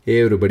Hey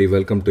everybody,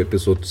 welcome to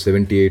episode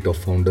 78 of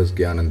Founders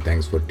Gyan and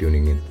thanks for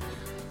tuning in.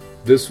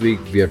 This week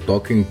we are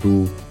talking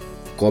to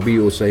Kobi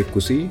Osai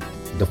Kusi,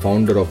 the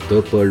founder of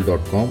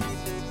thepearl.com,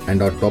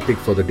 and our topic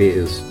for the day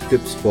is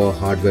tips for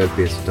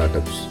hardware-based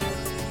startups.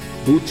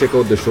 Do check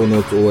out the show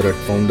notes over at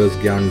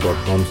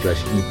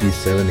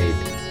foundersgyan.com/EP78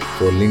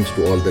 for links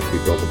to all that we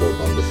talk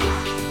about on the show.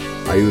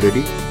 Are you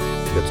ready?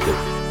 Let's go.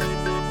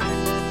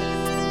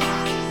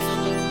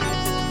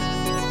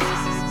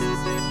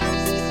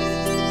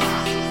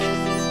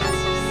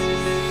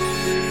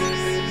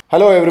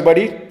 Hello,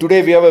 everybody.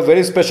 Today we have a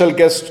very special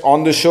guest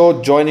on the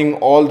show. Joining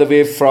all the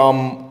way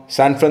from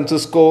San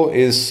Francisco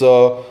is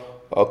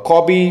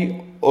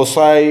Kobi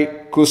Osai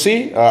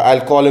Kusi. I'll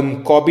call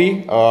him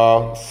Kobi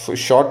for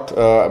short.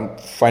 I'm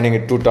finding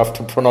it too tough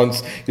to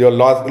pronounce your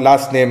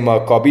last name,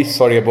 Kobi.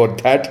 Sorry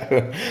about that.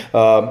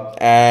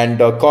 And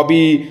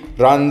Kobi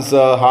runs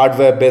a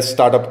hardware-based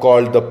startup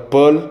called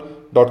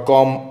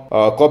thepearl.com.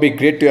 Kobi,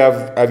 great to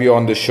have you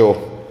on the show.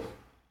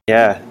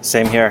 Yeah,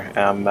 same here.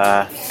 I'm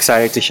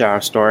excited to share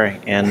our story,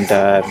 and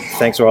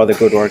thanks for all the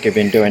good work you've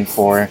been doing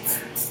for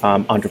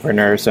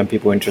entrepreneurs and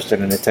people interested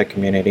in the tech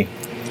community.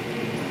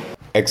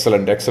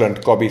 Excellent,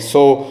 Kobi.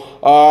 So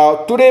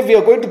today we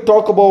are going to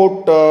talk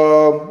about.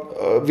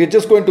 We're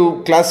just going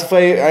to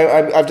classify.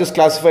 I've just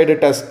classified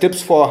it as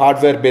tips for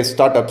hardware-based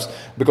startups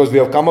because we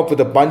have come up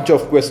with a bunch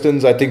of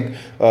questions. I think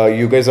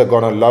you guys are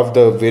gonna love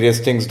the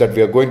various things that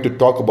we are going to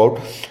talk about.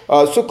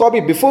 So,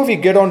 Kobi, before we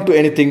get on to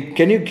anything,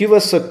 can you give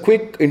us a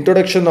quick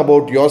introduction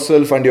about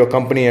yourself and your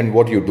company and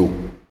what you do?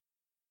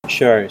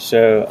 Sure.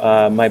 So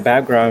my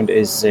background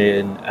is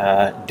in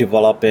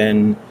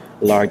developing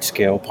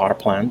large-scale power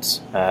plants.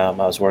 I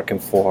was working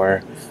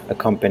for a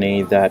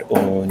company that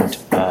owned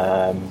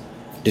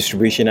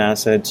distribution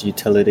assets,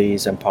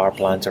 utilities, and power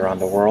plants around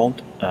the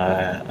world,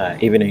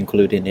 even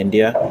including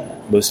India,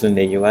 mostly in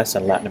the US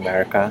and Latin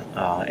America,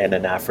 and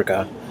in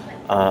Africa.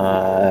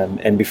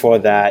 And before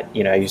that,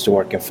 I used to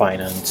work in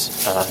finance.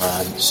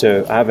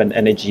 So I have an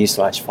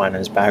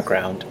energy/finance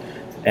background.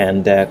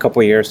 And a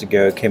couple of years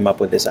ago, came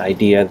up with this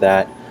idea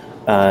that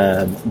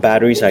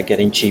batteries are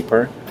getting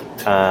cheaper.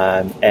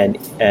 And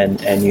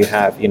you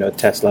have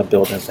Tesla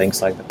building things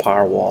like the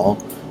Powerwall,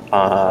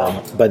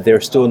 but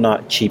they're still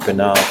not cheap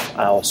enough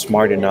or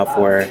smart enough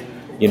where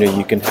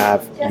you can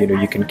have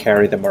you can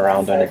carry them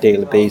around on a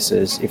daily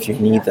basis if you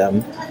need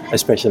them,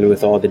 especially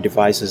with all the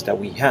devices that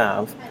we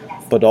have.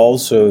 But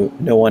also,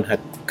 no one had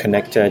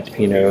connected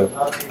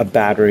a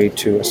battery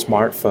to a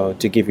smartphone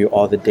to give you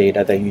all the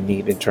data that you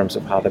need in terms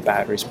of how the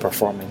battery is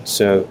performing.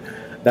 So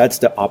that's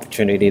the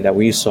opportunity that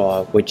we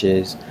saw, which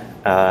is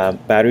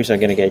batteries are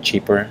going to get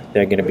cheaper.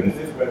 They're going to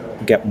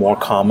get more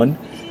common.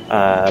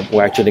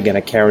 We're actually going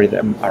to carry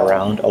them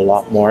around a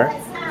lot more,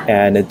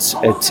 and it's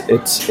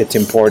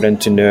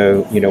important to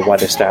know what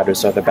the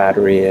status of the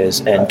battery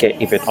is and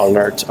get even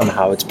alerts on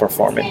how it's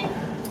performing.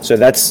 So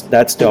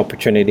that's the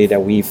opportunity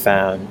that we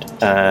found.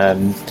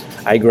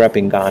 I grew up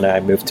in Ghana. I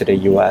moved to the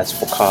U.S.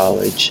 for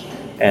college,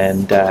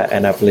 and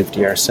I've lived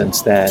here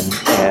since then,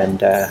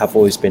 and have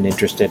always been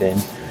interested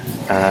in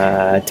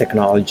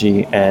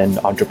technology and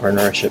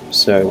entrepreneurship.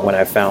 So when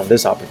I found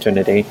this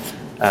opportunity,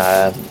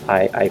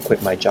 I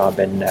quit my job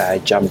and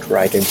jumped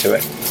right into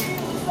it.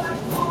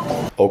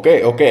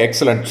 Okay,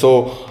 excellent.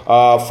 So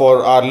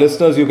for our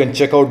listeners, you can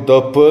check out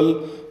The Pearl.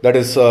 That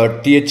is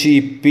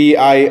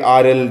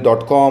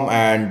ThePirl.com,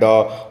 and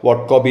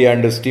what Kobi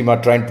and his team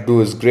are trying to do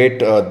is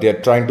great.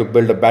 They're trying to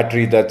build a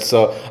battery that's.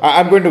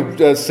 I'm going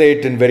to say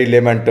it in very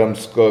layman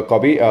terms,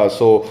 Kobi.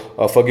 So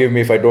forgive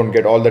me if I don't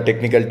get all the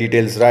technical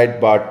details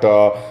right, but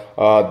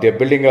they're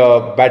building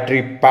a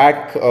battery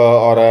pack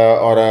or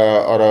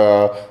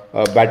a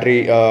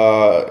battery,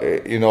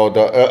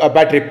 a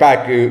battery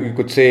pack, you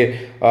could say,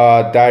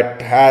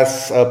 that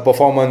has a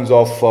performance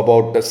of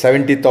about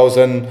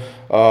 70,000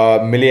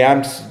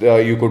 milliamps.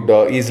 You could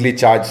easily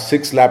charge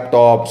 6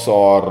 laptops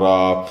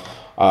or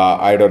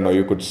I don't know,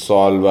 you could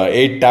solve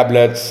 8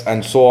 tablets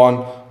and so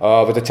on,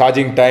 with a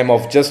charging time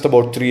of just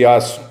about 3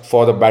 hours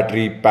for the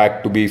battery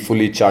pack to be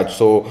fully charged.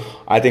 So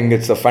I think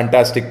it's a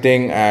fantastic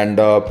thing, and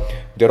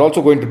they're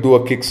also going to do a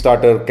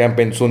Kickstarter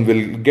campaign soon.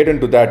 We'll get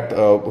into that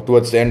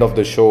towards the end of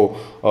the show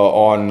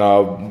on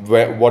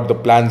what the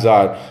plans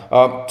are.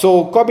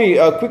 So, Kobi,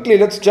 quickly,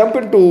 let's jump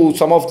into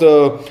some of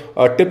the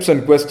tips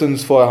and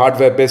questions for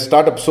hardware-based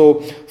startups.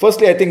 So,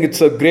 firstly, I think it's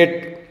a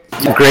great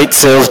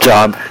sales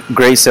job.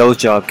 Great sales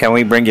job. Can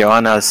we bring you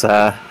on as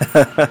head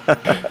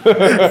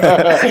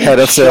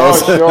of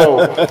sales?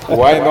 Sure.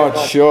 Why not?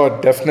 Sure,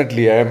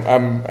 definitely.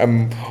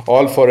 I'm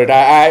all for it.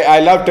 I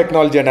love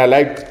technology and I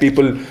like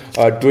people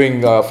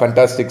doing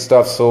fantastic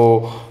stuff.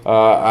 So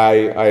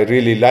I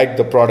really liked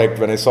the product.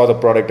 When I saw the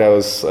product, I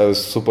was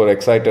super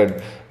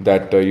excited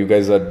that you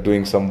guys are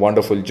doing some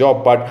wonderful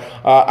job. But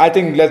I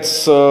think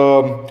let's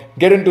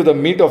get into the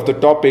meat of the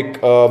topic,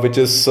 which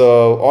is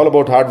all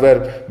about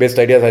hardware-based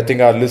ideas. I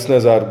think our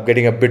listeners are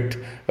getting a bit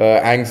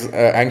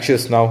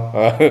anxious now.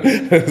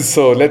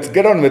 So let's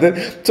get on with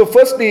it. So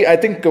firstly, I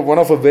think one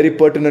of a very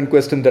pertinent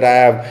question that I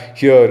have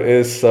here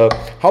is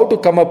how to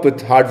come up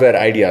with hardware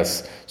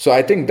ideas. So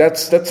I think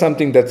that's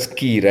something that's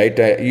key, right?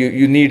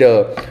 You need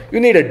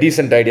a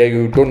decent idea.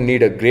 You don't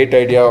need a great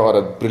idea or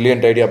a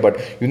brilliant idea,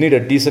 but you need a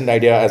decent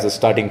idea as a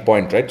starting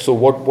point, right? So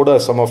what are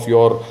some of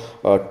your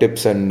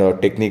tips and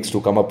techniques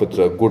to come up with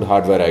good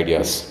hardware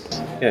ideas?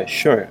 Yeah,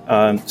 sure.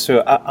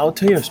 So I'll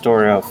tell you a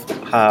story of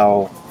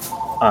how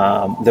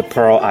the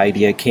Pearl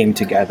idea came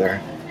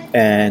together.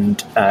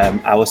 And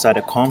I was at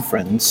a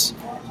conference,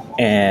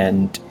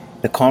 and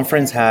the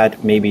conference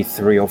had maybe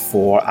 3 or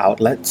 4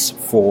 outlets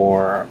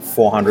for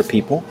 400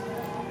 people.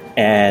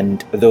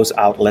 And those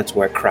outlets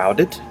were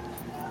crowded,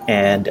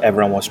 and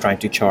everyone was trying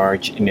to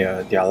charge,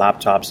 their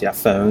laptops, their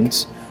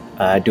phones,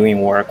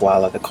 doing work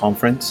while at the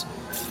conference.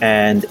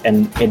 And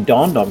it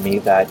dawned on me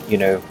that,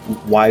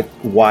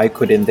 why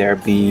couldn't there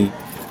be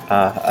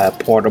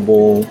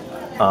portable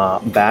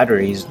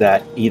batteries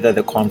that either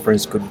the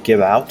conference could give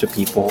out to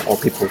people or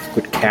people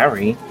could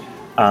carry,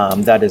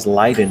 that is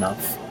light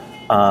enough,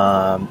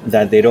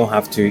 that they don't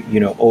have to,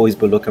 always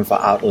be looking for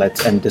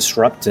outlets and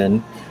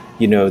disrupting,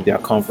 their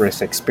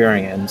conference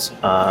experience,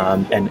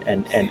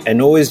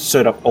 and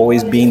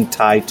always being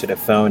tied to the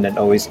phone and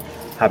always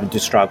having to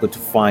struggle to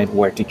find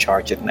where to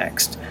charge it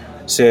next.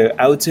 So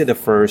I would say the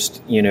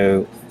first,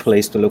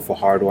 place to look for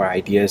hardware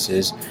ideas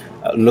is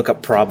look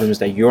at problems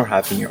that you're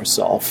having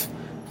yourself.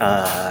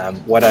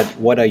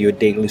 What are your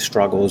daily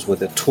struggles with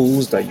the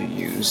tools that you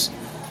use?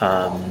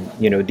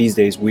 These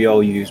days we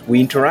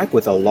interact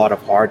with a lot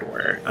of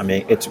hardware. I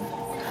mean,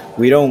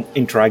 we don't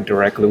interact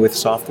directly with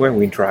software,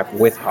 we interact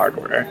with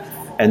hardware.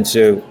 And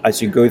so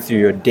as you go through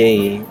your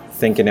day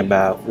thinking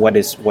about what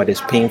is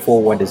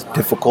painful, what is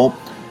difficult,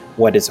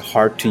 what is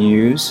hard to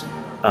use,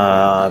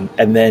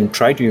 and then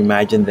try to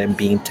imagine them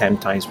being 10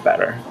 times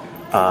better,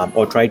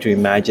 or try to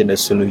imagine a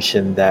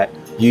solution that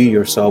you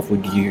yourself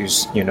would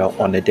use,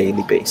 on a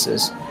daily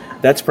basis.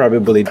 That's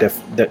probably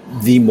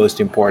the most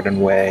important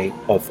way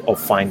of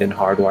finding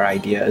hardware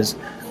ideas.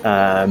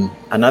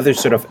 Another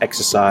sort of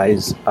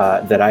exercise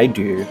that I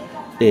do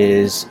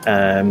is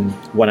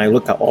when I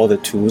look at all the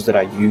tools that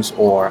I use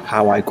or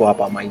how I go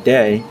about my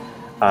day,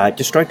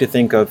 just try to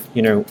think of,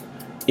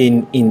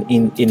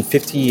 in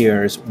 50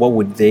 years, what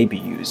would they be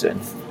using?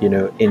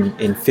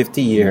 In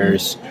 50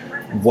 years,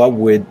 what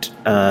would,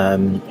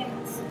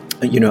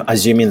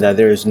 assuming that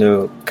there is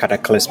no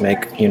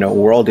cataclysmic,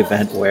 world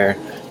event where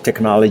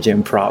technology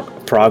and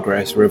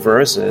progress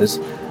reverses,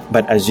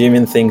 but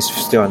assuming things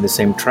still on the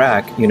same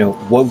track,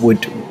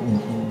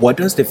 what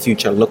does the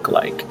future look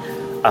like?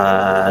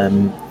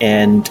 And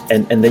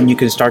then you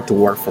can start to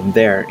work from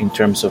there in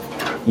terms of,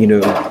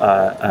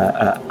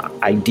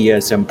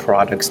 ideas and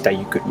products that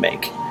you could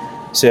make.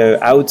 So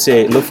I would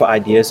say look for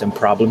ideas and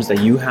problems that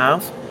you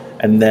have,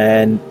 and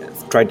then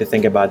try to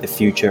think about the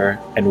future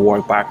and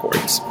work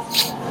backwards.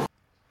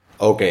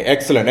 Okay,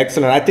 excellent.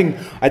 I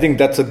think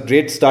that's a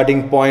great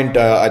starting point.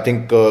 I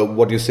think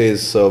what you say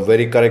is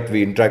very correct.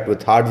 We interact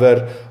with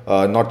hardware,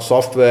 not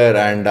software,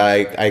 and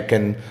I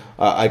can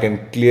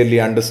clearly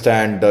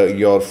understand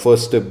your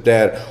first tip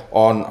there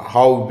on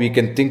how we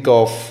can think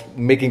of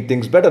making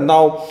things better.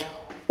 Now,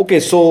 okay,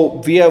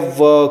 so we have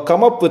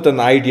come up with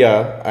an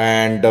idea,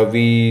 and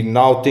we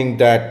now think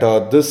that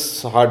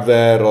this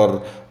hardware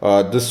or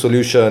this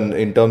solution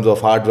in terms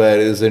of hardware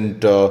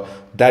isn't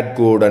that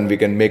good, and we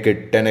can make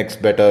it 10x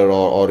better,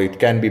 or it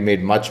can be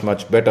made much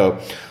better.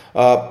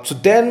 So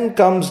then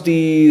comes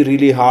the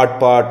really hard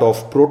part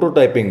of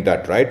prototyping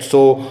that, right?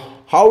 So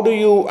how do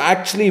you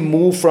actually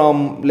move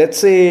from, let's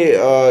say,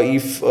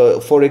 if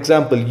for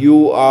example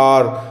you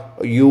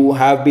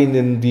have been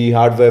in the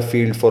hardware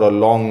field for a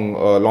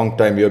long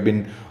time, you have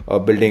been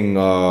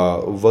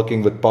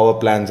working with power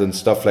plants and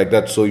stuff like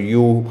that, so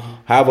you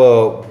have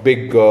a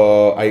big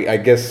I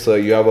guess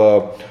you have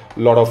a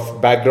lot of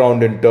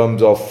background in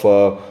terms of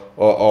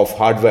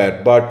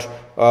hardware, but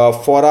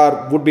for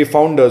our would-be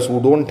founders who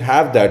don't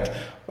have that,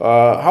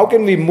 how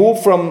can we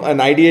move from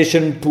an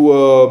ideation to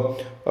a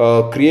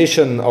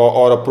creation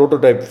or a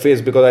prototype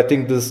phase? Because I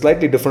think this is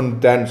slightly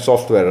different than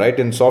software, right?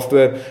 In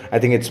software, I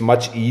think it's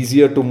much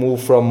easier to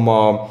move from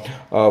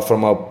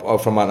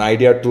an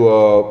idea to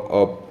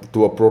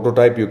a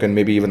prototype. You can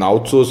maybe even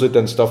outsource it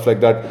and stuff like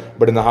that.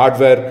 But in the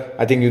hardware,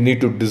 I think you need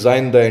to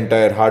design the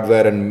entire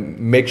hardware and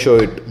make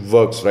sure it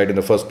works right in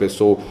the first place.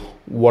 So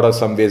what are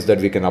some ways that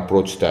we can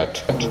approach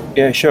that?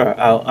 Yeah, sure.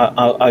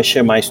 I'll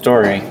share my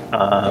story,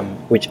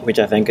 which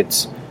I think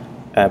it's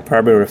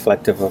probably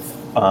reflective of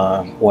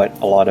what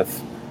a lot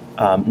of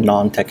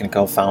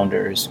non-technical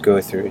founders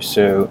go through.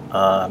 So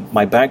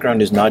my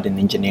background is not in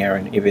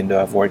engineering, even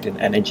though I've worked in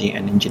energy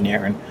and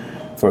engineering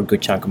for a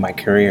good chunk of my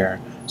career.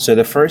 So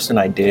the first thing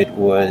I did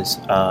was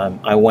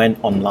I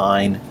went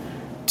online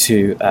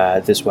to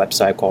this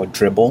website called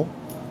Dribbble,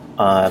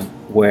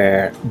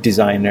 where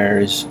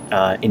designers,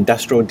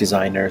 industrial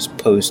designers,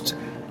 post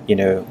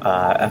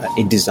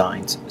it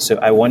designs. So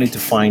I wanted to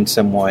find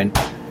someone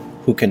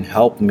who can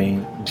help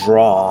me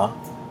draw,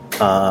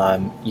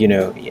 and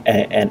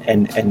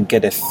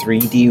get a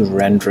 3D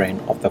rendering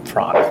of the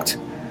product.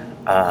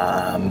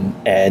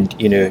 And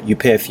you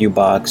pay a few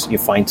bucks, you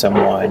find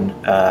someone,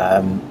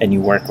 and you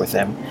work with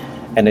them.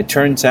 And it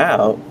turns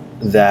out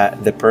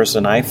that the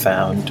person I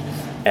found,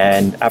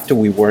 and after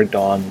we worked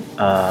on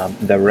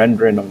the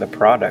rendering of the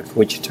product,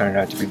 which turned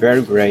out to be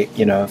very great,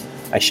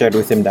 I shared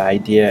with him the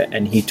idea,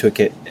 and he took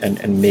it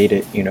and made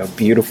it,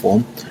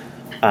 beautiful.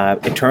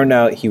 It turned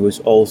out he was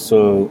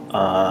also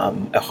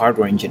a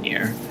hardware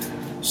engineer.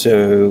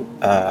 So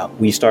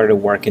we started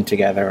working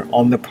together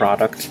on the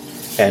product,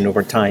 and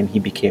over time he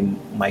became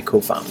my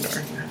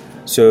co-founder.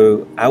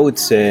 So I would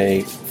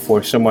say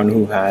for someone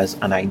who has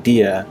an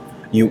idea,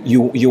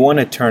 you want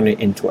to turn it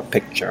into a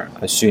picture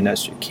as soon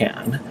as you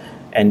can.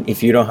 And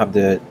if you don't have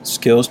the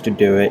skills to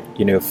do it,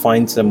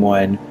 find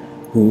someone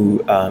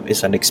who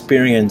is an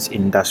experienced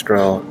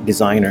industrial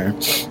designer,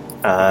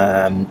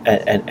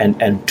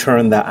 and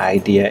turn that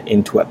idea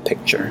into a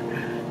picture.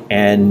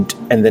 And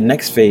the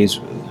next phase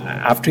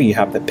after you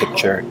have the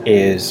picture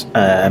is,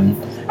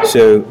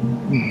 so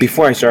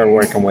before I started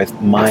working with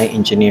my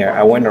engineer,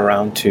 I went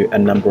around to a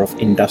number of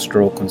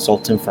industrial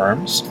consulting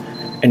firms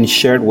and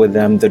shared with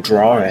them the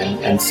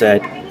drawing and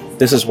said,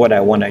 this is what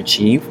I want to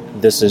achieve.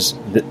 This is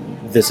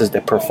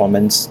the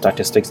performance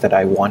statistics that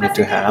I wanted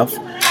to have.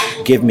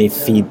 Give me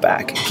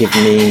feedback. Give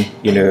me,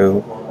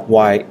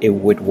 why it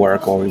would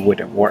work or it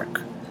wouldn't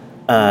work.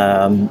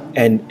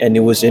 And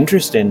it was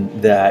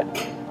interesting that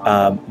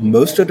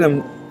most of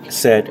them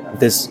said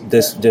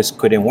this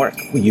couldn't work.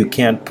 You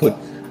can't put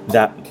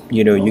that,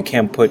 you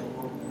can't put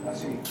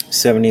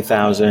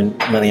 70,000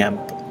 milliamp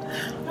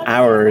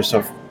hours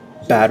of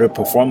battery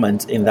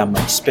performance in that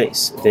much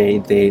space.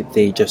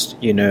 They just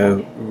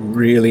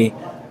really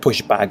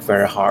push back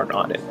very hard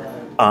on it,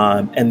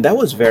 and that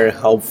was very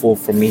helpful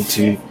for me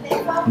to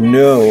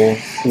know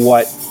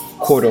what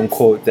quote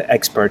unquote the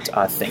experts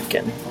are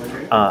thinking.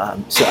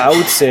 So I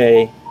would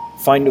say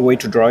find a way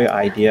to draw your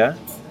idea,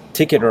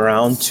 take it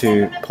around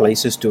to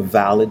places to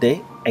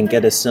validate and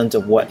get a sense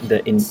of what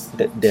the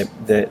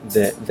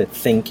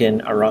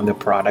thinking around the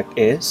product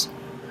is,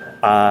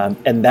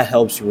 and that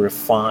helps you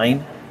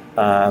refine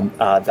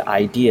the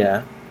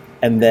idea.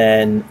 And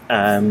then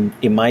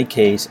in my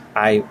case,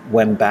 I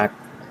went back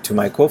to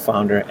my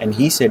co-founder, and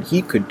he said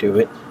he could do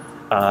it,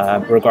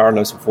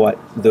 regardless of what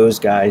those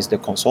guys, the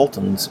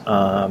consultants,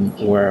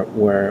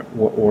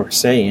 were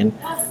saying.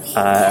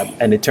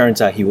 And it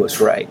turns out he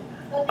was right.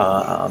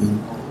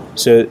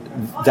 So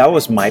that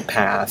was my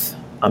path.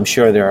 I'm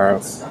sure there are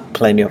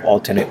plenty of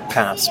alternate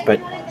paths, but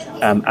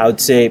I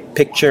would say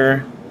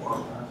picture,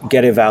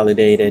 get it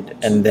validated,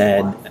 and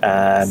then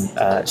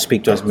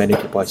speak to as many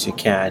people as you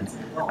can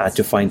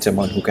to find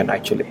someone who can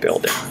actually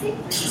build it.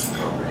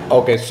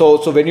 Okay, so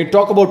when you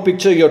talk about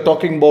picture, you're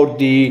talking about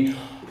the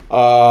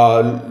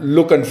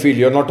look and feel.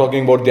 You're not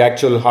talking about the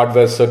actual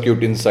hardware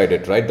circuit inside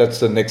it, right? That's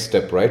the next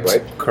step, right?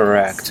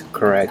 Correct.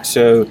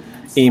 So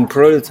in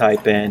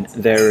prototyping,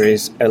 there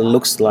is a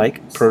looks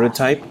like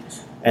prototype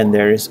and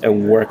there is a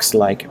works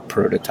like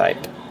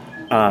prototype.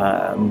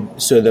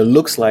 So the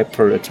looks like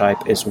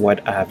prototype is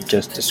what I have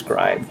just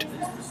described.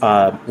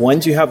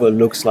 Once you have a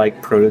looks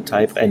like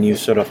prototype and you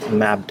sort of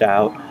mapped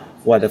out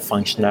what the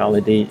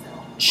functionality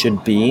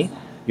should be,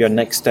 your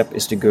next step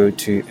is to go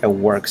to a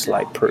works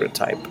like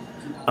prototype.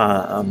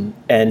 And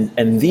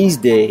these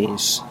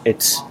days,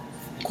 it's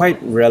quite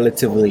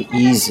relatively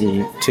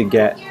easy to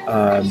get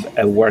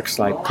a works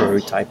like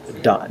prototype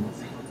done.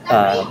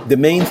 The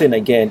main thing,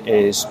 again,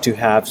 is to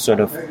have sort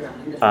of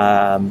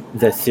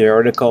the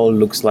theoretical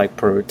looks like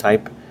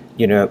prototype,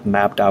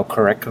 mapped out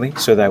correctly,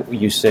 so that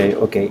you say,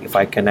 okay, if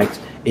I connect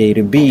A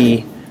to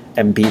B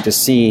and B to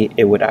C,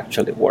 it would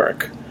actually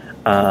work.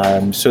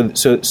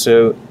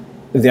 So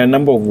there are a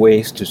number of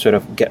ways to sort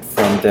of get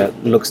from the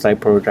looks like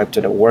prototype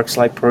to the works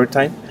like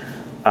prototype.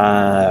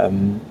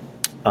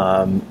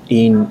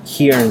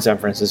 Here in San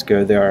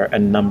Francisco, there are a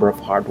number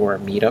of hardware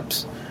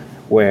meetups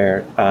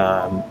where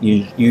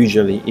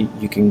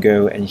you can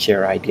go and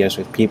share ideas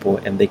with people,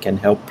 and they can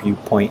help you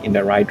point in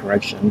the right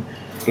direction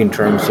in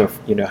terms of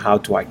how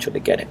to actually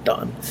get it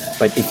done.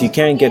 But if you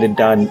can't get it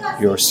done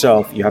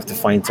yourself, you have to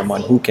find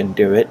someone who can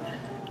do it,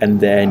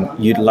 and then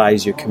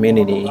utilize your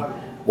community,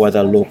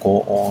 whether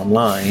local or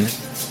online,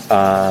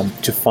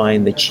 to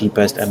find the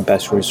cheapest and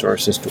best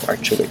resources to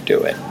actually do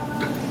it.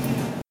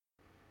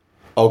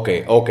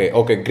 Okay.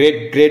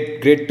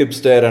 Great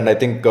tips there, and I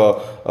think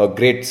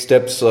great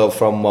steps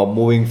from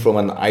moving from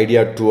an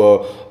idea to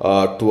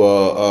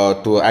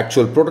a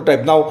actual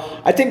prototype. Now,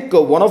 I think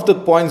one of the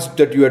points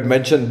that you had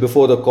mentioned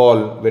before the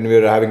call when we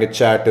were having a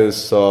chat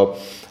is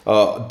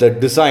the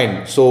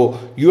design. So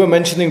you were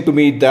mentioning to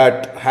me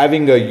that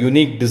having a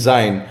unique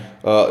design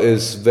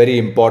is very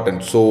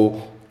important.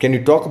 So can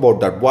you talk about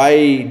that?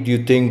 Why do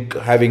you think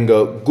having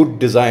a good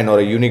design or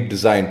a unique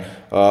design?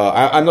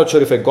 I'm not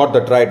sure if I got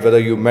that right, whether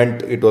you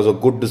meant it was a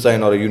good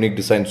design or a unique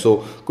design.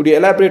 So could you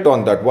elaborate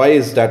on that? Why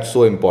is that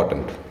so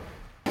important?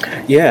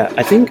 Yeah,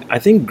 I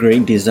think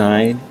great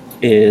design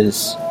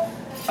is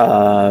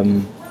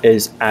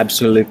is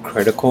absolutely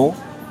critical,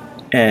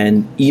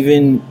 and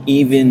even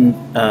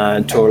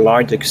to a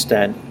large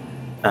extent,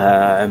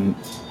 um,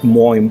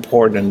 more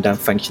important than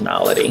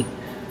functionality.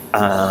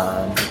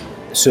 Um,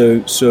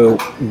 so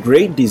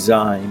great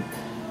design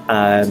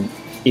um,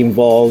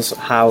 involves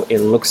how it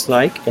looks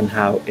like and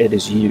how it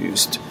is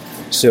used.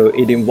 So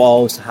it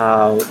involves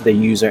how the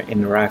user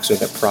interacts with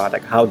the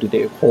product. How do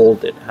they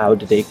hold it? How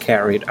do they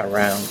carry it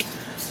around?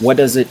 What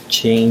does it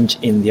change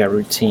in their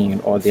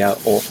routine or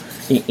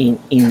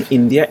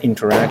in their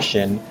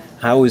interaction?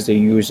 How is the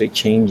user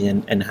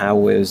changing and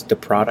how is the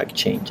product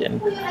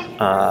changing?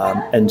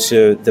 And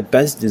so the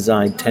best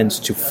design tends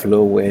to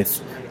flow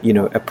with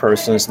a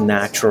person's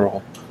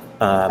natural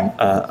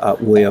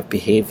way of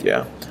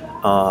behavior.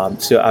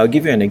 So I'll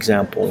give you an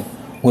example.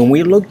 When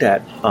we looked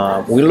at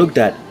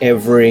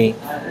every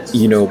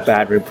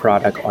battery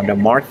product on the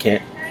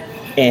market,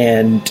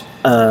 and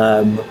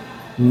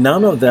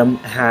none of them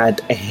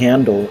had a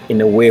handle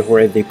in a way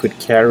where they could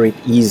carry it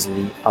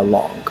easily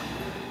along.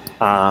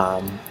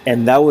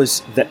 And that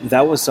was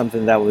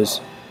something that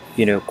was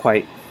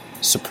quite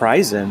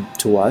surprising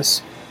to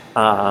us,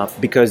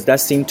 because that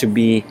seemed to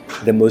be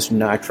the most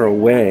natural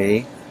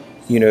way.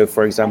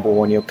 For example,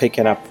 when you're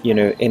picking up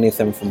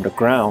anything from the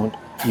ground,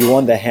 you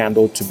want the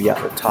handle to be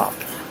at the top.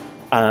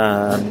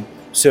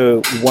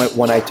 So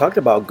when I talked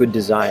about good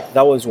design,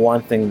 that was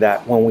one thing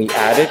that when we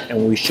added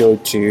and we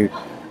showed to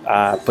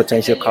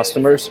potential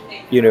customers,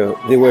 they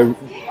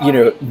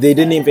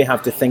didn't even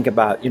have to think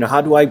about,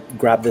 how do I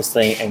grab this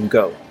thing and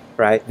go,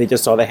 right? They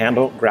just saw the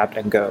handle, grabbed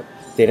and go.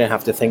 They didn't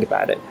have to think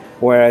about it.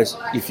 Whereas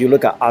if you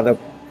look at other,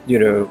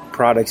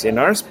 products in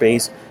our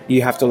space,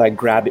 you have to like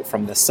grab it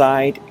from the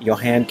side. Your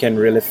hand can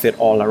really fit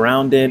all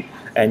around it,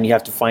 and you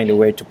have to find a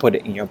way to put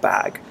it in your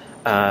bag.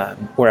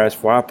 Whereas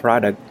for our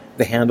product,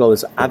 the handle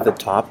is at the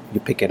top. You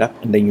pick it up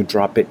and then you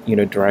drop it,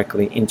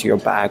 directly into your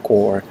bag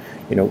or,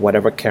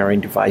 whatever carrying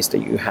device that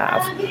you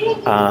have.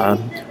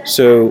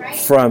 So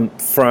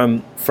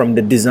from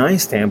the design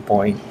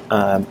standpoint,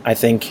 I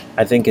think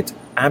it's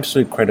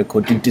absolutely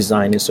critical to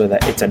design it so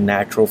that it's a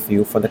natural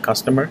feel for the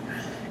customer.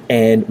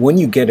 And when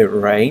you get it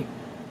right,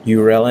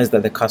 you realize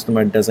that the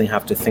customer doesn't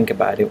have to think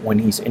about it when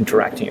he's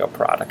interacting your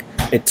product.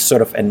 It's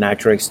sort of a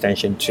natural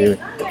extension to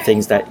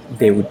things that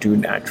they would do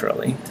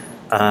naturally.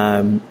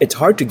 It's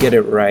hard to get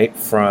it right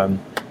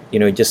from,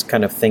 just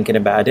kind of thinking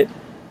about it.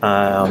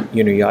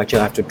 You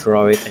actually have to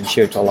draw it and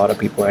show it to a lot of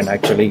people. And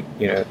actually,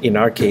 in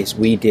our case,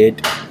 we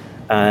did.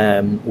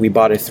 We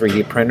bought a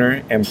 3D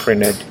printer and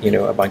printed,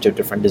 a bunch of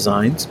different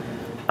designs.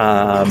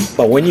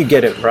 But when you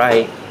get it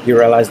right, you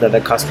realize that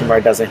the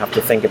customer doesn't have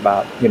to think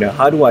about,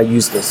 how do I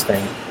use this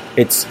thing?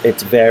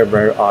 It's very,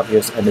 very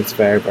obvious, and it's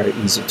very, very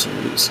easy to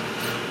use.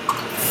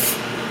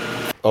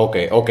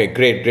 Okay,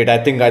 great. I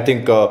think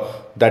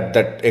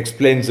that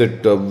explains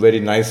it very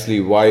nicely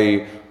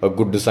why a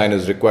good design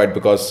is required,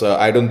 because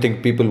I don't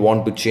think people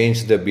want to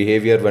change their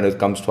behavior when it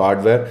comes to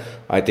hardware.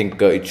 I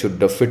think it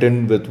should fit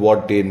in with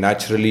what they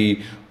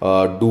naturally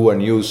do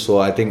and use. So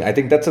I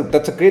think that's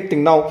a great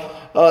thing. Now,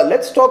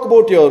 let's talk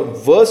about your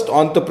worst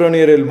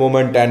entrepreneurial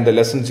moment and the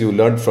lessons you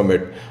learned from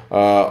it,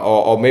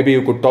 or maybe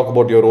you could talk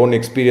about your own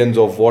experience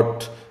of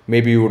what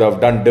maybe you would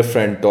have done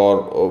different,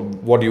 or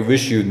what you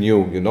wish you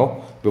knew,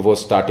 before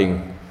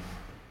starting.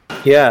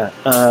 Yeah,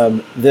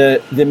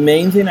 the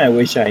main thing I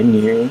wish I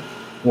knew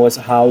was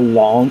how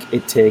long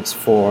it takes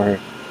for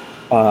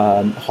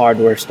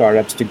hardware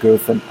startups to go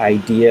from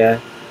idea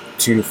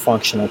to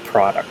functional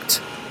product,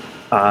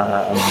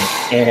 um,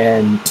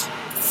 and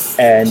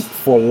and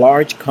for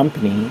large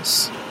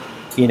companies,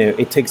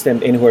 it takes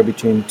them anywhere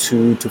between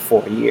 2 to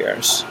 4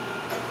 years,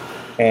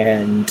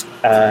 and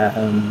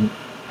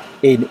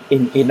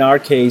in our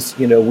case,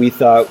 we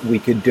thought we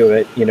could do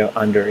it,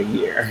 under a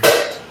year.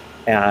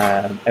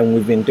 And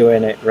we've been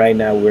doing it right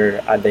now. We're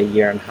at the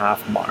year and a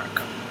half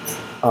mark.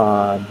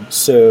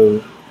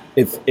 So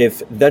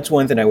if that's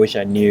one thing I wish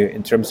I knew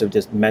in terms of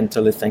just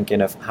mentally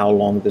thinking of how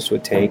long this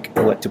would take,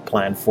 what to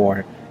plan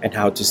for, and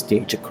how to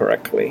stage it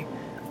correctly.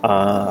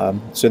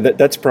 So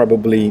that's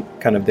probably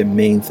kind of the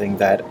main thing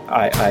that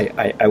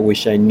I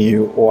wish I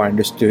knew or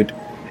understood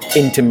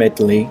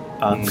intimately.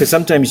 Because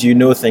sometimes you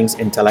know things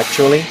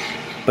intellectually,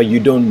 but you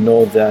don't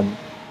know them,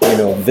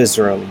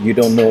 viscerally. You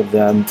don't know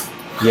them,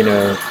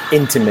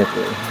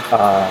 intimately.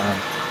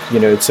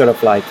 It's sort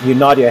of like you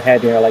nod your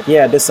head and you're like,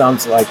 yeah, this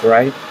sounds like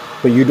right,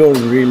 but you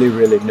don't really,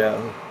 really know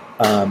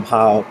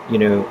how,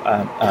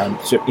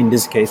 so in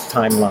this case,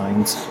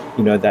 timelines,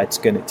 that's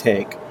going to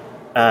take.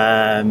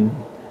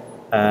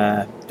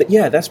 But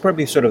yeah, that's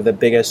probably sort of the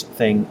biggest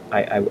thing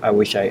I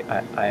wish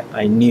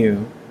I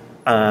knew.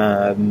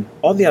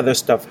 All the other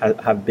stuff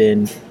have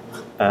been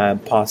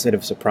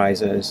positive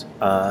surprises.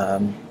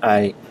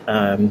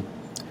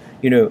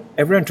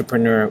 Every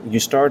entrepreneur, you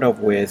start off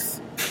with,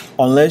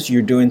 unless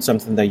you're doing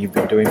something that you've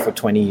been doing for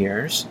 20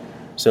 years.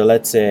 So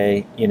let's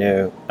say,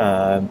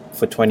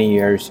 for 20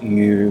 years,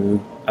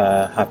 you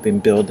have been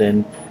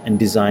building and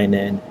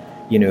designing,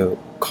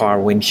 car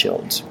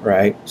windshields,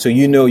 right? So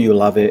you know you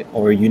love it,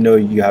 or you know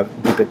you have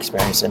deep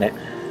experience in it.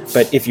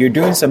 But if you're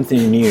doing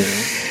something new,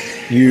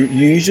 you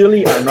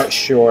usually are not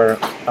sure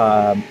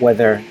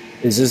whether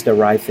is this the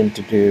right thing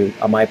to do?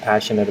 Am I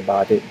passionate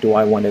about it? Do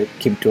I want to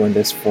keep doing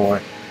this for,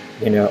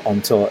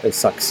 until it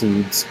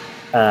succeeds?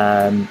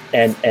 And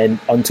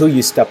until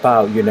you step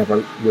out, you're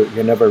never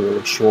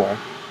really sure.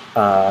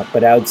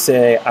 But I would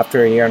say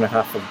after a year and a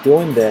half of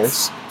doing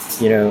this,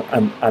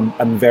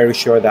 I'm very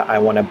sure that I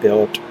want to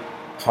build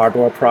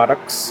hardware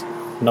products,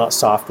 not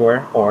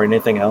software or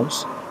anything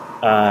else.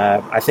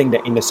 I think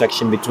the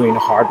intersection between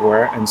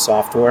hardware and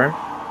software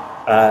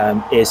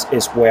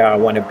is where I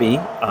want to be,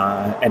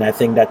 and I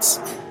think that's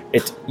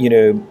it.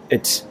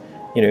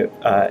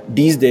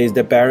 These days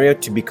the barrier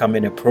to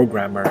becoming a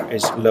programmer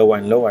is lower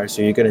and lower.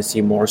 So you're going to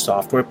see more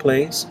software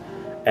plays,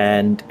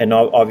 and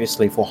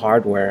obviously for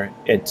hardware,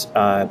 it's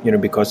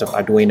because of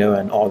Arduino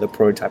and all the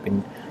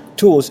prototyping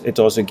tools, it's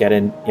also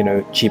getting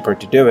cheaper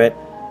to do it.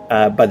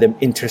 But the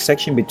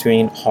intersection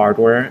between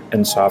hardware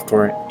and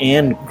software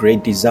and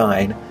great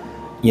design,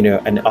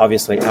 and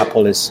obviously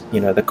Apple is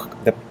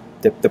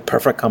the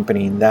perfect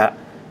company in that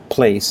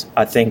place.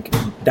 I think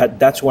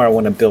that's where I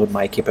want to build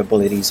my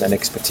capabilities and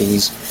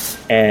expertise.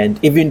 And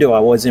even though I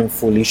wasn't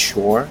fully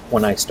sure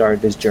when I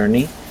started this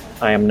journey,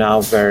 I am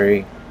now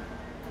very,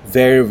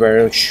 very,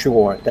 very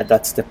sure that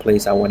that's the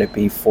place I want to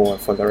be for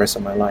the rest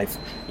of my life.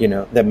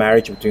 The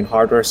marriage between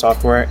hardware,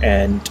 software,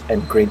 and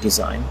great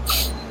design.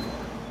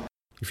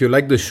 If you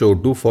like this show,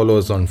 do follow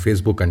us on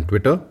Facebook and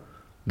Twitter.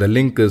 The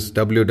link is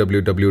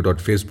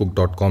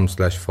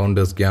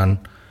www.facebook.com/foundersgyan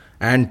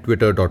and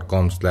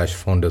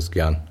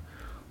twitter.com/foundersgyan.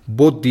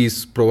 Both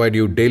these provide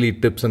you daily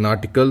tips and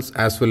articles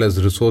as well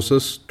as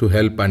resources to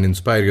help and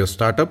inspire your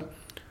startup.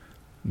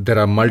 There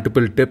are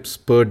multiple tips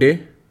per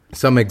day.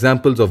 Some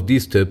examples of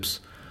these tips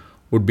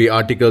would be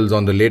articles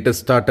on the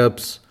latest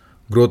startups,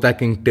 growth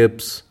hacking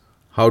tips,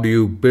 how do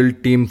you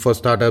build team for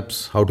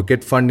startups, how to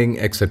get funding,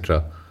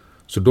 etc.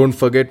 So don't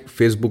forget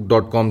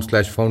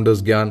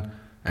facebook.com/foundersgyan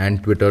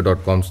and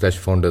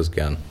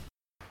twitter.com/foundersgyan.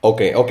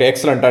 Okay,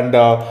 excellent. And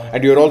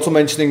you're also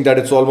mentioning that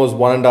it's almost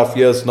 1.5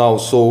 years now.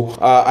 So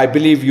I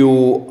believe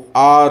you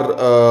are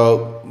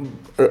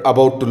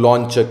about to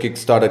launch a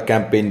Kickstarter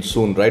campaign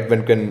soon, right?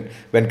 When can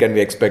we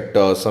expect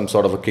some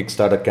sort of a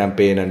Kickstarter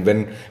campaign, and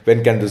when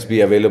can this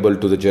be available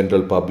to the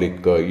general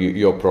public,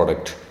 your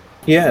product?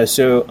 Yeah,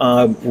 so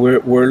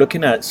we're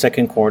looking at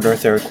second quarter,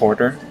 third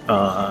quarter,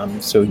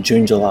 so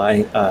June,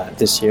 July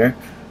this year,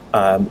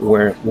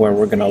 where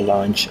we're going to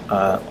launch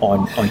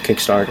on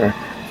Kickstarter,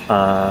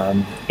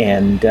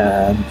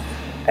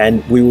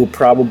 and we will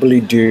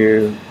probably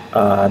do,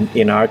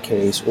 in our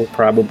case, we'll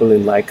probably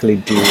likely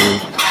do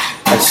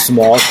a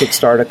small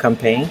Kickstarter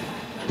campaign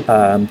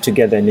to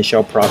get the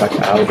initial product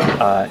out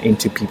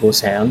into people's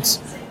hands,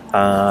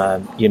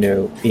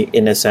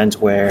 in a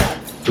sense where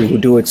we will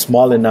do it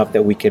small enough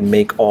that we can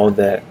make all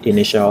the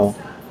initial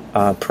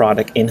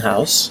product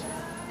in-house,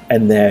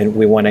 and then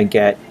we want to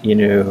get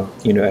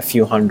a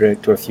few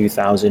hundred to a few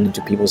thousand into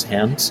people's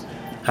hands,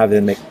 have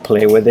them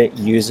play with it,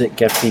 use it,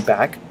 get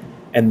feedback,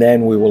 and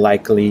then we will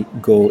likely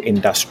go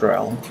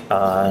industrial,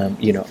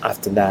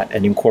 after that,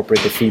 and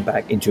incorporate the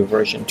feedback into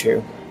version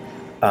 2.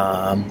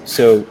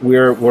 So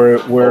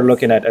we're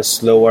looking at a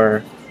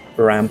slower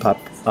ramp up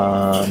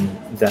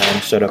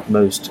than sort of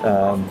most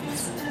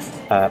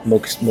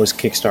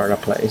Kickstarter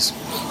plays.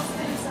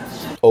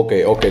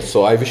 Okay.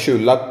 So I wish you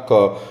luck.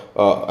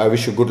 I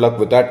wish you good luck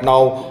with that.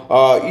 Now,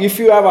 if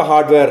you have a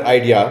hardware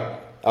idea,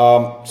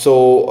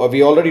 so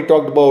we already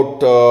talked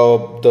about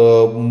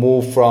the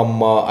move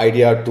from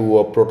idea to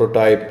a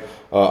prototype,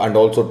 and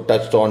also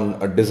touched on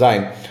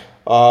design.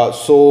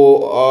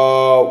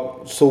 So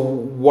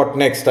what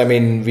next? I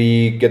mean,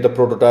 we get the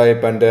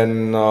prototype, and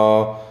then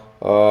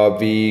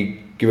we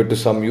give it to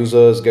some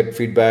users, get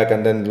feedback,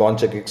 and then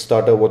launch a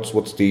Kickstarter. What's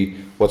the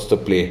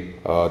play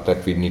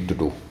that we need to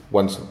do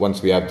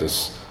once we have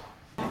this?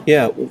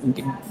 Yeah,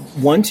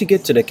 once you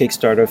get to the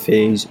Kickstarter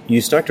phase,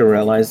 you start to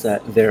realize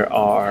that there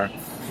are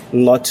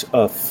lots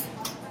of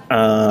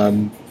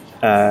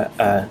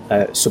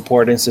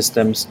supporting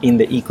systems in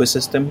the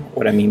ecosystem.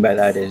 What I mean by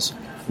that is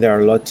there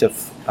are lots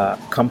of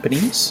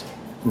companies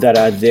that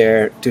are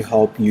there to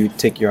help you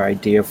take your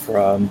idea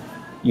from,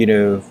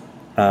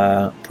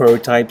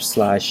 prototype /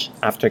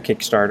 after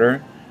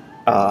Kickstarter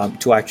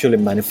to actually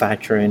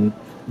manufacturing,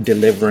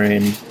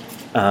 delivering,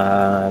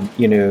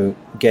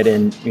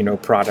 getting,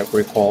 product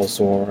recalls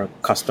or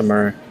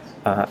customer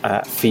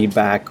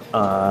feedback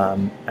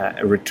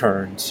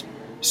returns.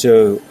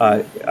 So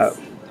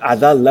at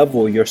that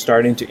level, you're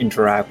starting to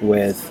interact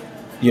with,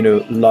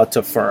 lots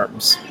of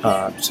firms.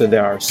 So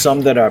there are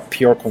some that are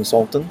pure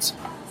consultants.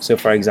 So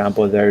for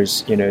example,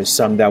 there's,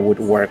 some that would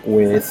work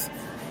with,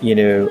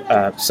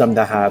 some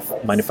that have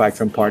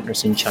manufacturing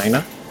partners in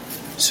China.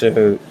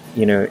 So,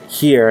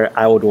 here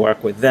I would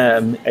work with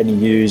them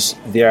and use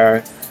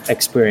their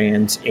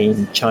experience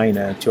in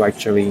China to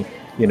actually,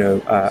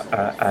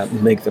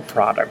 make the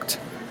product.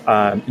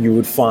 You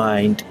would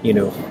find,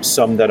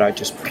 some that are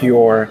just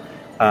pure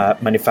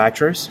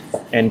manufacturers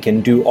and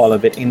can do all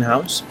of it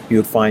in-house.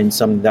 You'd find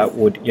some that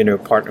would,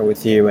 partner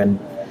with you and,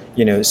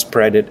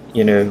 spread it,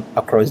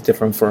 across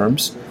different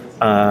firms.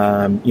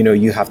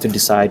 You have to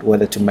decide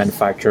whether to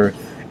manufacture,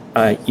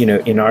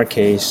 in our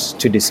case,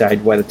 to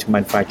decide whether to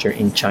manufacture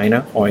in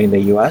China or in the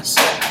US,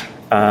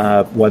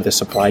 what the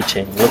supply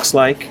chain looks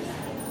like,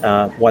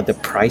 what the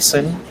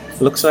pricing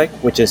looks like,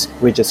 which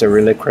is a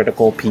really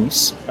critical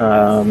piece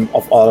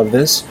of all of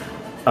this.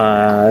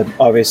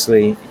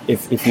 Obviously,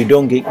 if you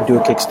don't do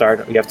a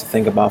Kickstarter, you have to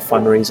think about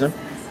fundraising.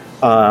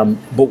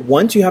 But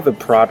once you have a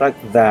product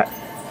that,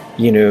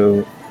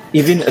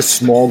 even a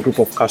small group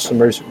of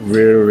customers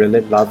really,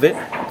 really love it,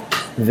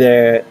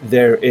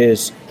 there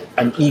is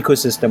an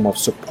ecosystem of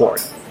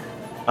support.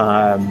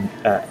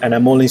 And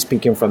I'm only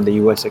speaking from the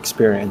US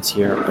experience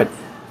here, but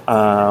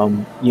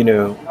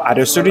at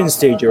a certain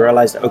stage, you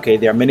realize that, okay,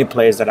 there are many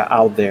players that are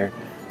out there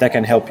that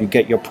can help you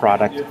get your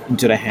product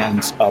into the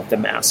hands of the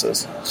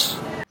masses.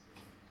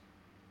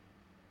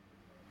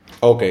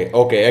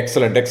 Okay,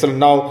 excellent.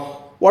 Now,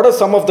 what are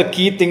some of the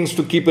key things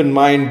to keep in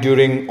mind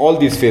during all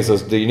these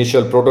phases? The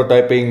initial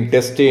prototyping,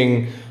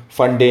 testing,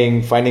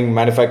 funding, finding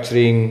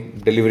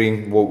manufacturing,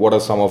 delivering. What are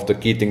some of the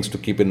key things to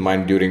keep in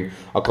mind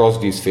across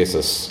these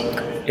phases?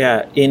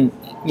 Yeah, in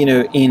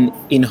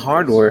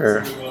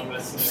hardware,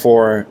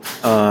 for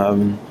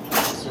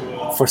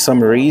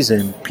some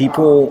reason,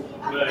 people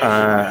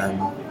are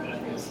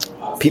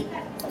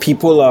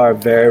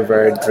very,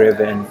 very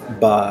driven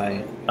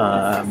by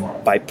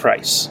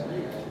price.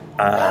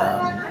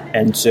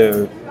 And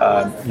so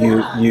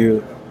you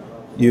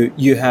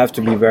have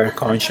to be very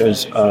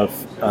conscious of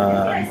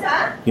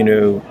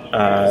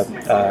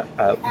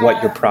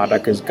what your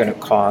product is going to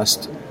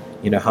cost,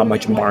 how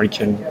much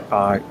margin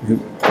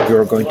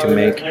you're going to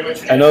make,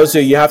 and also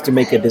you have to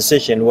make a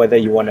decision whether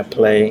you want to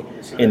play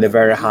in the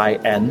very high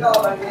end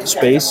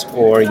space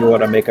or you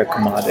want to make a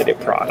commodity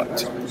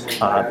product.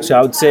 So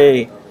I would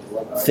say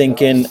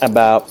thinking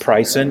about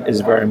pricing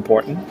is very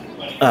important.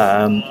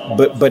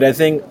 But I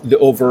think the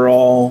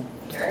overall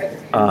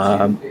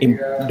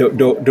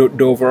the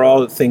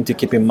overall thing to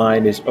keep in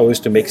mind is always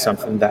to make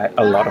something that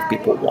a lot of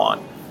people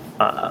want.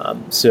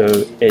 So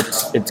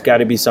it's got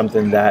to be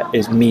something that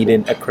is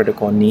meeting a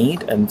critical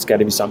need, and it's got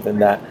to be something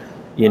that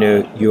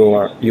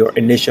your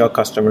initial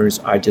customers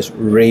are just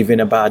raving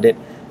about it,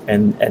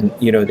 and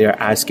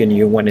they're asking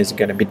you, when is it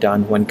going to be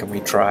done? When can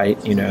we try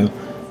it?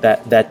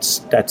 That's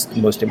the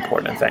most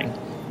important thing.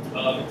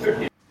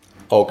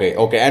 Okay.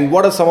 And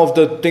what are some of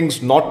the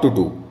things not to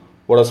do?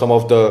 What are some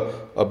of the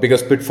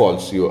biggest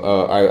pitfalls?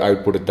 I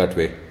would put it that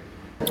way.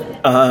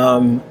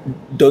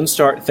 Don't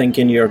start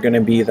thinking you're going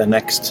to be the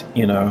next,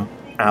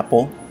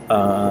 Apple.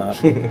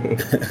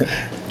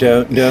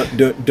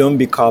 Don't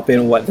be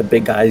copying what the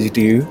big guys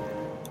do.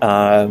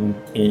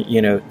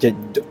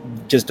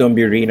 Just don't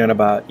be reading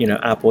about,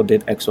 Apple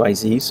did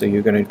XYZ, so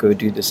you're going to go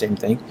do the same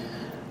thing.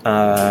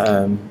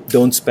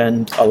 Don't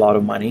spend a lot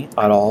of money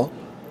at all.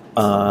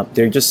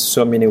 There are just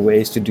so many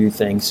ways to do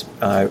things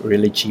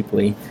really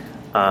cheaply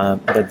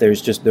that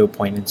there's just no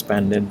point in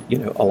spending,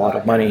 a lot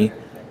of money.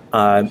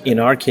 In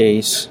our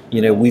case,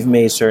 we've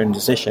made certain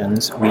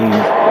decisions. We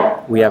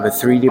have a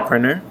 3D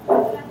printer.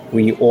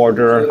 We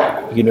order,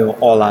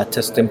 all our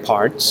testing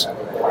parts.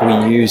 We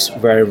use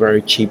very,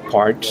 very cheap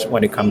parts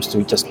when it comes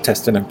to just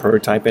testing and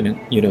prototyping,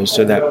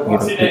 so that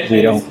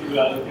we don't,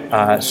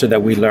 so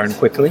that we learn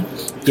quickly.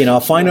 In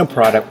our final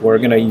product, we're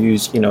going to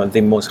use,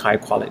 the most high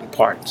quality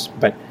parts.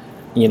 But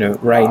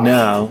right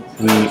now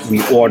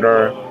we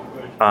order,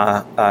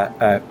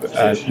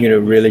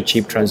 really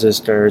cheap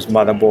transistors,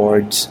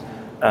 motherboards,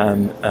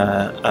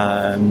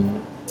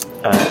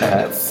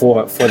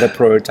 for the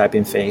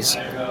prototyping phase.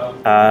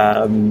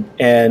 And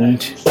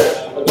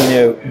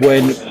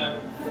when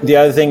the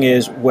other thing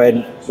is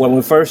when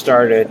we first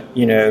started,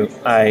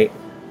 I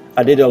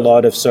did a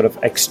lot of sort of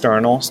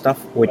external stuff,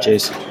 which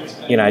is,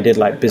 I did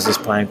like business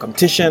plan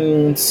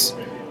competitions,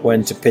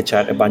 went to pitch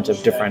at a bunch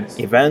of different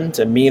events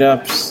and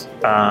meetups,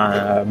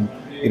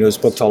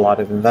 spoke to a lot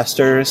of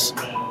investors,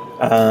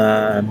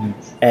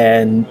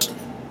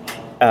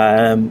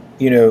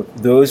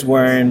 those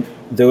weren't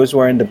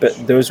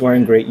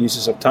great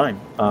uses of time.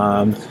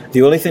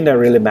 The only thing that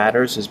really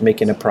matters is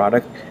making a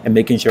product and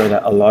making sure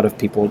that a lot of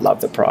people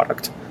love the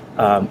product.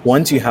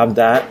 Once you have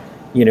that,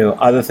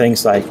 other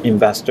things like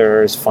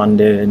investors,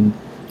 funding,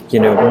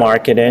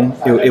 marketing,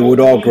 it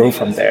would all grow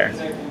from there.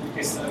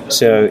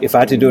 So if I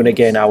had to do it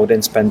again, I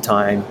wouldn't spend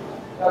time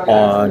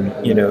on,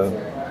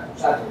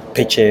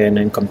 pitching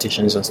and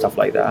competitions and stuff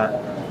like that.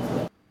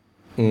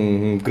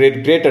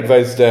 Great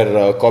advice there,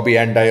 Kobi.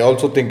 And I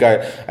also think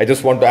I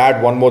just want to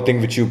add one more thing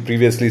which you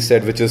previously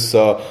said, which is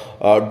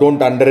don't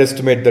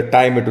underestimate the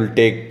time it will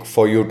take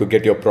for you to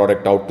get your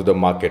product out to the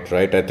market,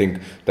 right? I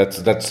think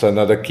that's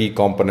another key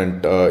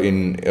component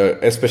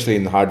especially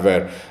in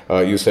hardware.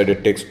 You said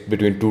it takes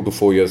between 2 to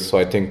 4 years, so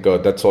I think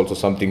that's also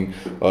something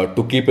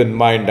to keep in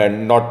mind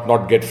and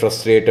not get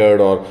frustrated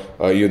or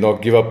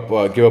give up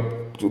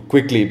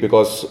quickly,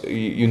 because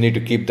you need to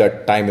keep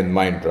that time in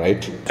mind,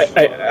 right?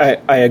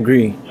 I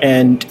agree,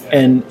 and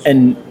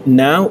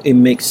now it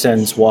makes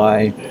sense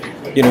why,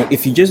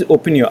 if you just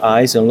open your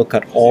eyes and look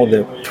at all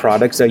the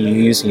products that you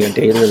use in your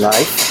daily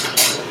life,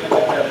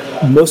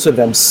 most of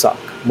them suck.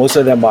 Most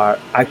of them are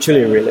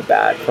actually really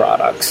bad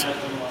products.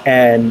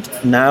 And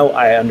now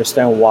I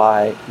understand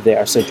why they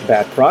are such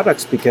bad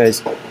products,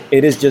 because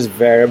it is just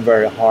very,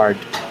 very hard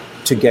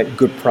to get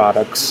good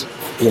products,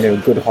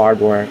 good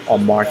hardware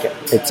on market.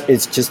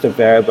 It's just a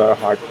very, very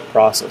hard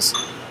process.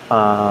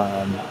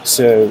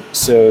 So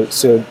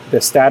the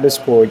status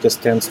quo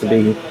just tends to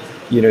be,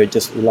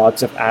 just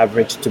lots of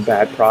average to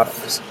bad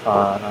products.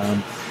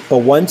 But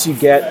once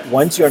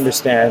you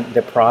understand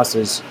the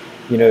process,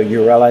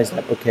 you realize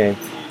that, okay,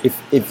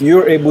 if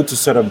you're able to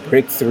sort of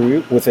break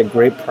through with a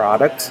great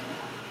product,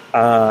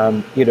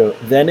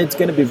 then it's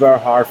going to be very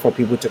hard for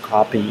people to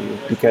copy you,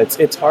 because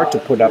it's hard to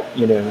put up,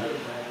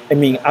 I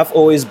mean, I've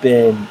always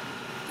been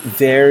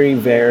very,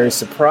 very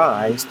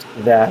surprised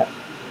that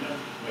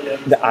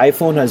the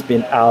iPhone has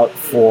been out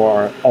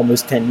for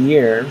almost 10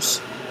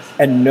 years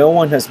and no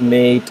one has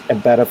made a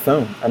better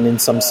phone. I mean,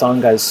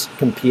 Samsung has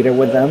competed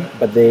with them,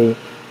 but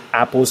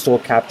Apple still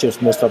captures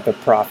most of the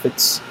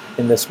profits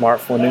in the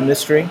smartphone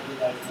industry.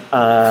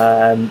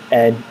 And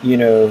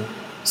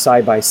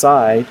side by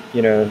side,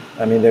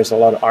 I mean, there's a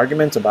lot of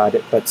arguments about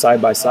it, but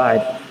side by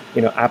side,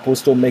 Apple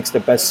still makes the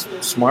best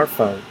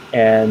smartphone.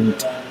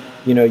 And,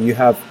 you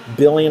have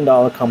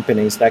billion-dollar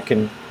companies that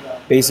can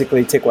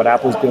basically take what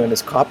Apple's doing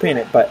is copying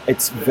it, but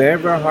it's very,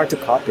 very hard to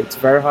copy. It's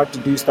very hard to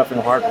do stuff in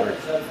hardware.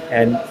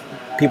 And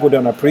people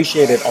don't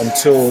appreciate it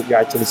until you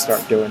actually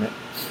start doing it.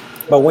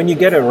 But when you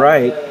get it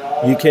right,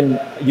 you can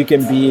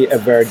be a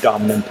very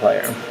dominant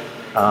player.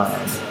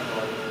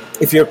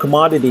 If you're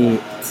commodity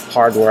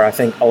hardware, I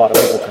think a lot of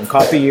people can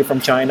copy you from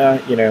China,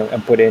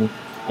 and put in,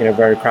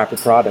 very crappy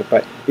product.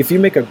 But if you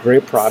make a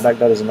great product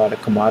that is not a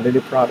commodity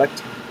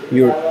product,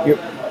 you're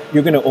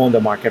going to own the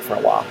market for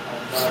a while.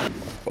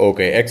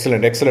 Okay,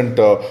 excellent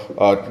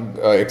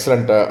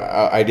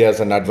ideas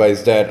and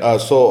advice there.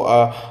 So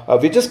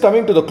we're just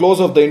coming to the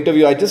close of the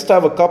interview. I just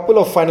have a couple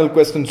of final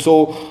questions.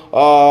 So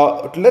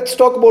let's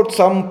talk about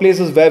some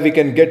places where we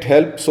can get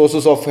help,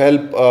 sources of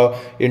help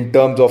in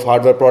terms of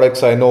hardware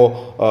products. I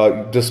know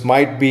this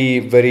might be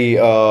very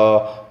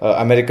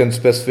American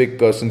specific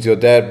since you're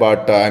there,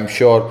 but I'm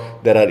sure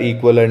there are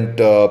equivalent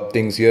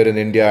things here in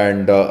India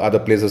and other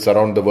places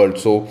around the world.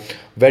 So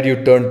where do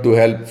you turn to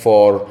help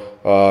for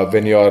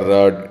when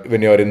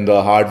you're in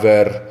the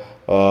hardware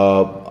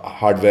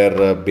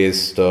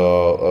based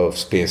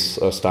space,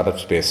 startup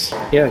space?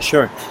 Yeah,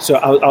 sure. So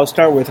I'll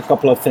start with a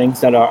couple of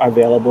things that are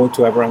available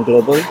to everyone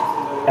globally,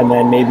 and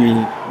then maybe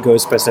go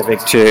specific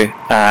to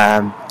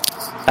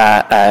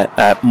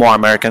more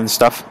American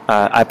stuff.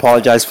 I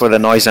apologize for the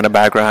noise in the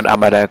background.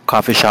 I'm at a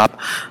coffee shop.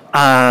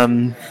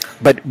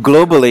 But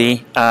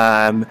globally,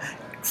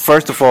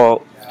 first of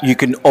all, you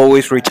can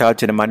always reach out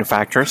to the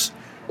manufacturers.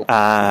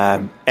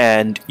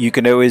 And you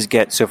can always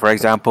get, so for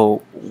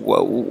example,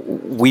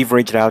 we've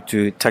reached out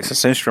to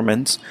Texas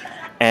Instruments,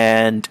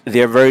 and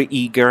they're very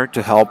eager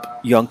to help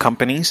young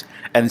companies.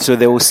 And so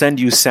they will send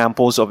you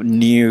samples of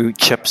new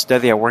chips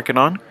that they are working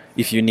on.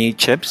 If you need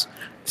chips,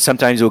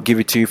 sometimes they'll give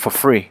it to you for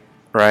free,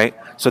 right?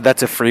 So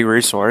that's a free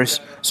resource.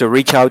 So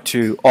reach out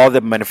to all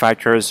the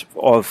manufacturers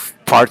of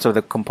parts of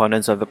the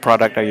components of the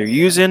product that you're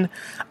using.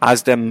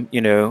 Ask them,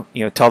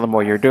 tell them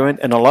what you're doing.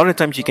 And a lot of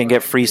times you can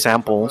get free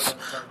samples.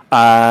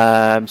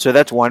 So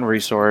that's one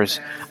resource.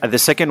 The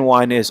second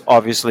one is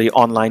obviously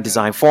online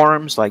design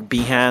forums like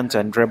Behance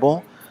and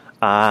Dribbble,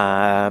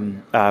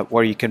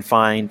 where you can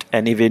find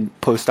and even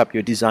post up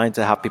your designs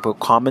and have people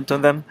comment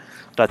on them.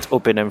 That's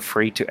open and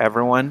free to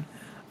everyone.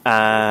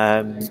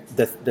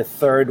 The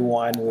third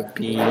one would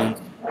be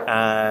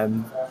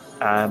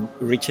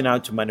reaching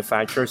out to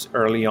manufacturers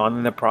early on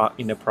in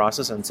the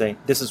process and saying,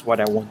 this is what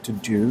I want to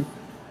do.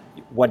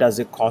 What does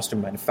it cost to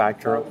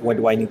manufacture? What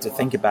do I need to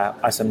think about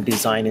as I'm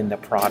designing the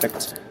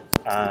product?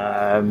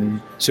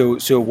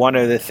 So one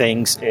of the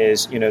things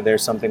is,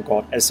 there's something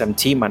called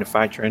SMT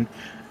manufacturing,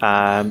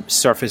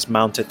 surface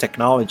mounted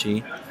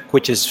technology,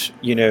 which is,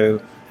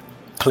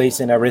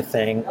 placing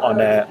everything on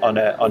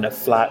a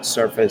flat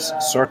surface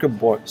circuit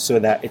board so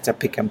that it's a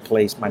pick and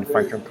place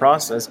manufacturing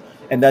process,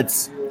 and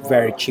that's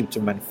very cheap to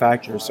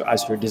manufacture. So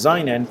as you're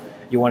designing,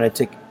 you want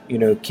to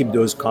keep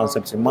those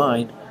concepts in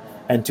mind.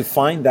 And to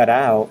find that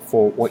out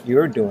for what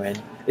you're doing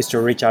is to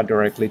reach out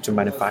directly to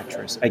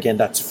manufacturers. Again,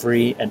 that's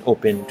free and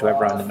open to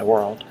everyone in the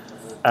world.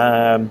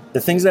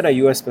 The things that are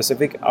US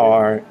specific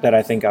that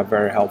I think are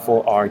very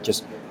helpful are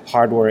just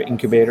hardware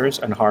incubators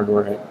and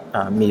hardware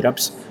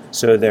meetups.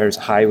 So there's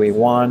Highway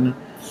 1,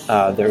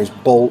 there's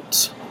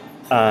Bolt,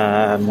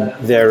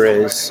 there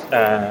is,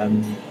 I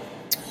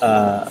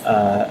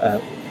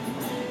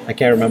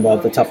can't remember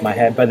off the top of my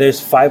head, but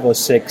there's 5 or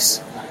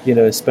 6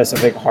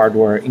 specific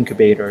hardware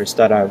incubators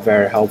that are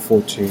very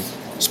helpful to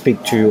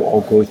speak to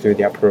or go through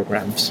their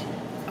programs.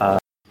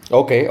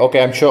 Okay.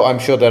 I'm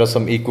sure there are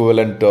some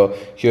equivalent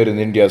here in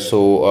India.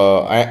 So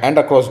and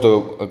across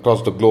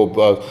the globe.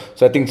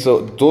 So I think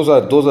so. Those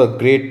are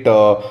great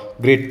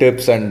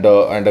tips and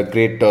a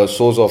great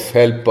source of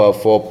help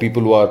for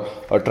people who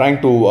are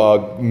trying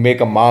to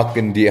make a mark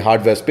in the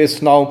hardware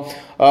space. Now,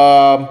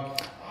 uh,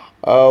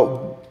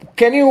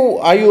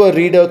 are you a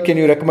reader? Can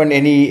you recommend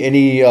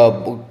any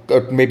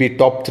maybe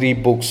top three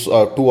books,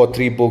 two or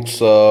three books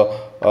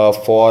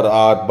for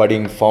our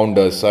budding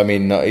founders? I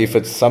mean, if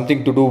it's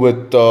something to do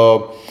with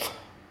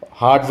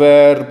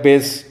hardware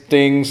based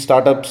things,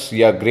 startups,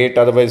 yeah, great.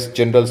 Otherwise,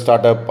 general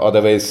startup.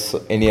 Otherwise,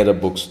 any other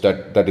books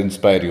that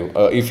inspire you,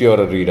 if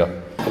you're a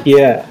reader.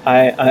 Yeah,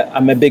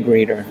 I'm a big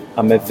reader.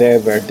 I'm a very,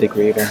 very big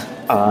reader.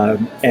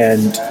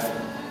 And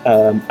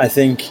I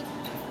think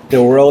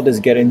the world is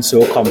getting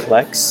so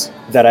complex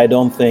that I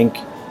don't think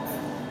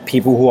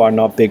people who are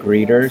not big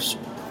readers,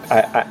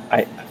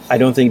 I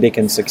don't think they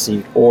can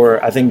succeed,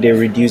 or I think they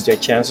reduce their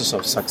chances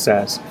of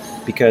success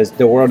because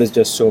the world is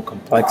just so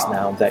complex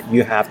now that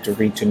you have to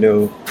read to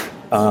know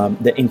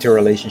the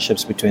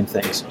interrelationships between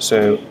things.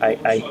 So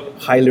I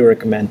highly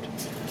recommend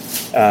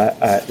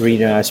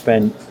reading. I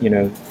spend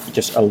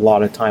just a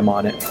lot of time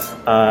on it.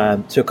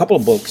 So a couple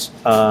of books.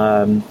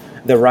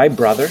 The Wright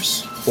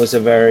Brothers was a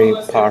very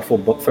powerful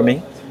book for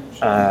me.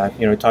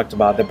 Talked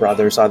about the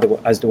brothers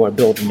as they were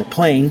building the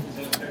plane,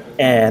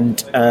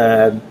 and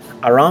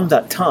around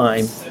that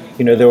time,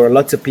 there were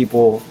lots of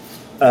people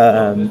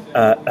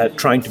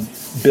trying to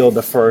build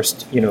the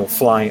first,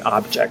 flying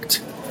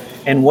object.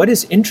 And what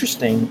is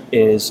interesting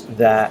is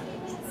that,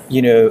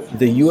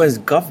 the U.S.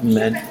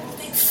 government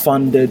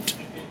funded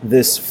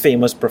this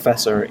famous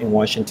professor in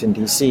Washington,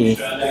 D.C.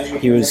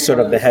 He was sort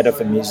of the head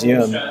of a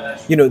museum.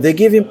 They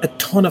gave him a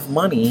ton of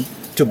money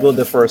to build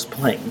the first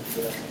plane.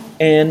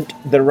 And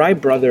the Wright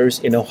brothers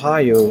in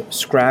Ohio,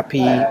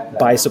 scrappy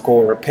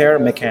bicycle repair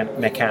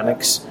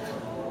mechanics,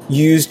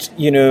 used,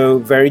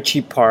 very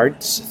cheap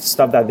parts,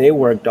 stuff that they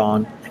worked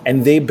on,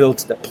 and they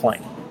built the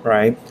plane,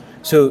 right?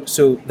 So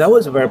that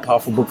was a very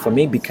powerful book for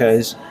me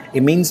because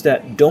it means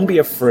that don't be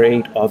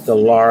afraid of the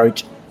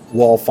large,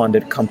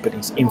 well-funded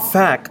companies. In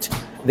fact,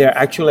 they're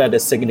actually at a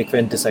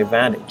significant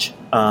disadvantage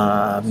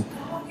for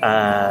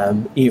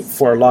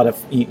a lot of,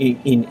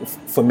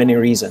 for many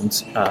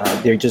reasons.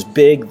 They're just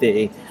big.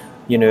 They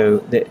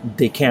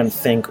can't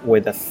think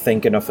with the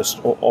thinking of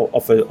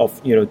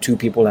two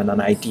people and an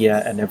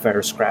idea and a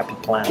very scrappy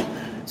plan.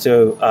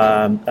 So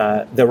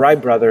the Wright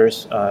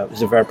brothers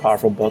is a very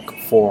powerful book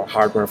for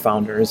hardware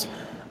founders.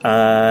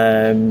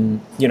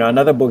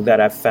 Another book that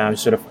I've found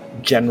sort of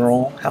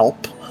general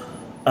help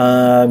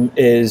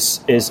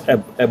is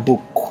a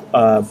book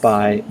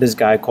by this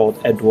guy called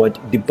Edward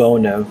de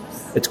Bono.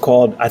 It's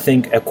called, I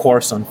think, A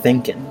Course on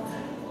Thinking.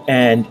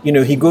 And,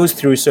 he goes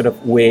through sort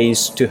of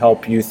ways to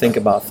help you think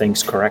about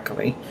things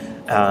correctly.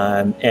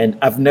 And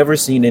I've never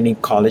seen any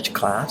college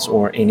class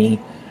or any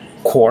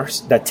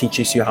course that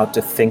teaches you how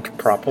to think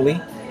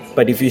properly.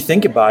 But if you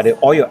think about it,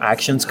 all your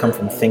actions come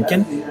from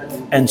thinking.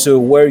 And so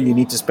where you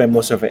need to spend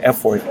most of your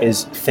effort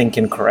is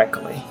thinking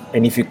correctly.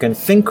 And if you can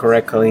think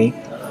correctly,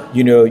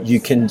 you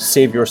can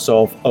save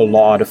yourself a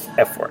lot of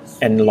effort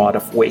and a lot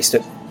of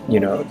wasted,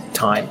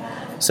 time.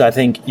 So I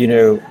think,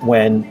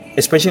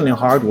 especially in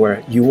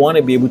hardware, you want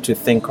to be able to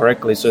think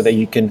correctly so that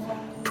you can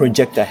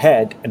project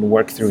ahead and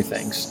work through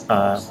things.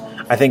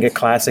 I think a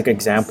classic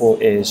example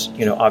is,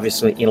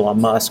 obviously Elon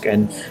Musk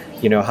and,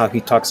 how he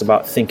talks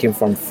about thinking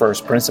from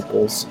first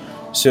principles.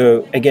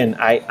 So again,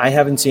 I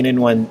haven't seen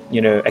anyone,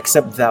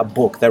 except that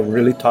book that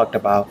really talked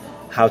about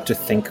how to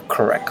think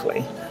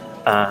correctly.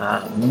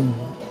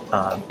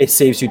 It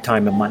saves you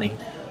time and money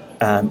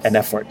and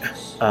effort.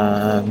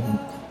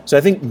 So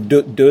I think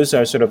those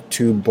are sort of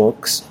two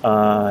books.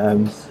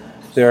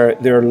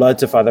 There are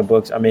lots of other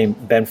books. I mean,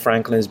 Ben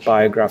Franklin's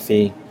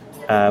biography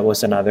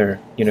was another,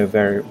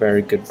 very,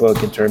 very good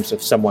book in terms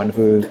of someone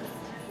who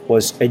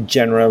was a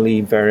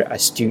generally very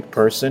astute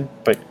person,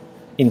 but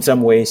in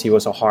some ways he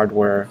was a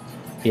hardware,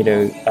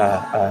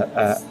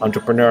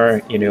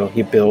 entrepreneur.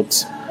 He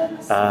built,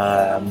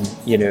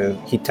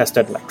 he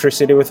tested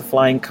electricity with a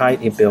flying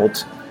kite. He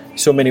built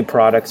so many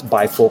products,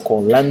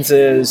 bifocal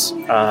lenses.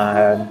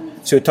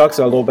 So it talks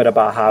a little bit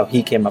about how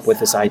he came up with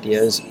his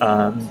ideas.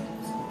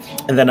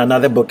 And then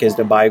another book is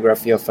the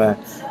biography of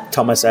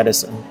Thomas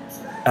Edison.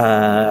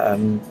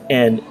 And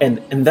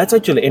that's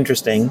actually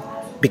interesting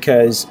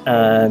because,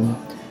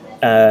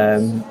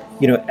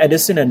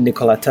 Edison and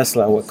Nikola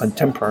Tesla were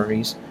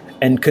contemporaries.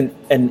 And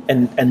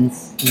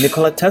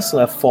Nikola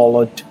Tesla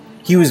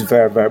he was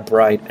very, very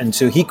bright. And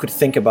so he could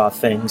think about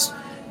things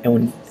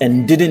and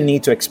didn't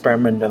need to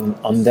experiment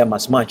on them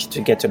as much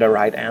to get to the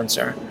right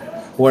answer.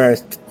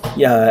 Whereas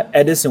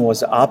Edison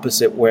was the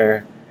opposite,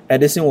 where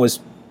Edison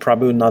was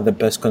probably not the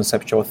best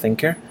conceptual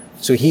thinker.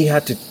 So he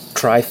had to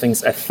try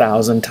things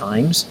 1,000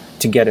 times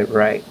to get it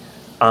right.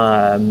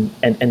 And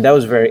that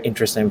was very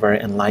interesting, very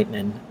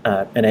enlightening.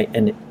 And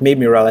it made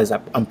me realize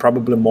that I'm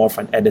probably more of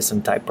an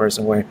Edison type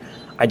person where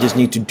I just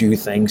need to do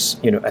things,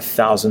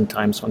 1,000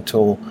 times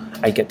until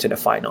I get to the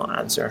final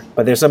answer.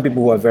 But there's some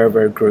people who are very,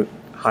 very good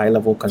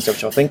high-level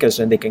conceptual thinkers,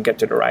 and they can get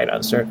to the right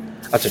answer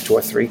after 2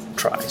 or 3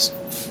 tries.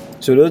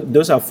 So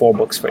those are 4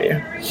 books for you.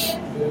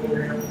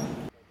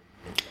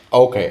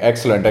 Okay,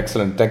 excellent.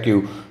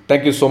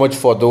 Thank you so much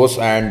for those,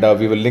 and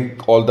we will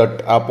link all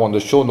that up on the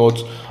show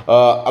notes.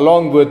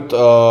 Along with,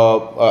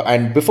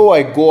 and before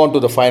I go on to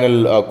the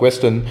final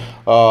question,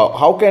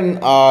 how can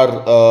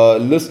our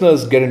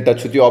listeners get in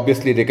touch with you?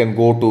 Obviously, they can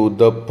go to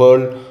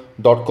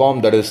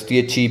thepearl.com, that is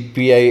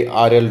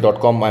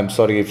thepirl.com. I'm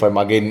sorry if I'm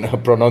again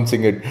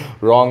pronouncing it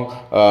wrong,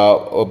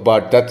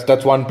 but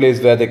that's one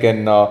place where they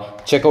can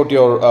check out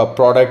your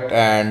product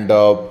and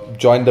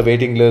join the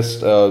waiting list,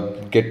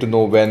 get to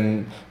know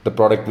when the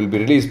product will be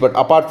released. But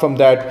apart from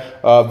that,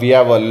 we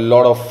have a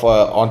lot of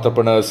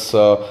entrepreneurs,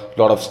 a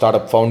lot of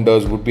startup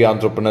founders, would-be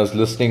entrepreneurs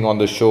listening on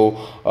the show.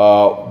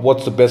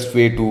 What's the best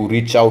way to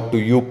reach out to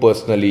you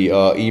personally?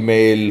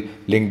 Email,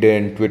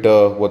 LinkedIn,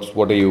 Twitter?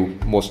 What are you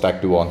most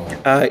active on?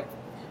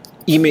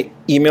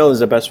 Email is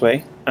the best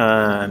way.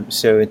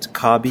 So it's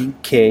Kobby,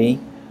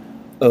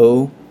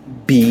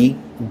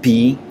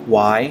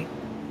 KOBBY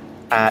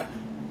at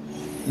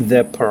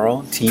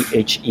thepearl,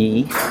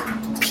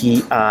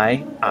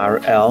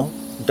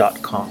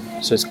 THEPIRL.com.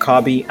 So it's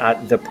Kobby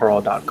at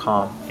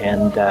thepearl.com,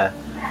 and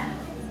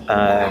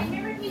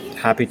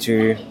happy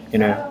to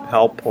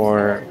help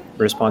or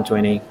respond to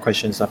any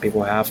questions that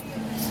people have.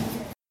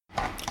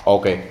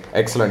 Okay,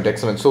 excellent.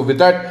 So with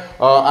that,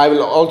 I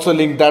will also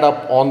link that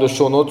up on the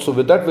show notes. So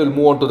with that, we'll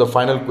move on to the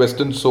final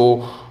question.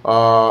 So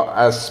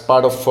as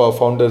part of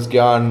Founders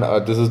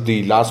Gyan, this is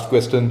the last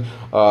question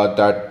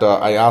that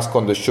I ask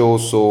on the show.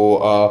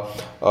 So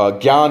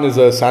Gyan is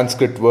a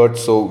Sanskrit word,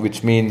 so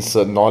which means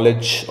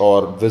knowledge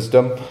or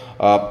wisdom.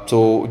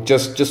 So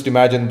just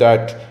imagine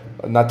that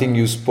nothing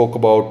you spoke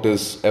about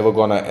is ever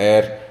gonna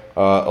air.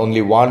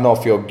 Only one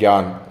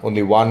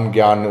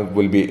Gyan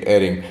will be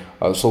airing.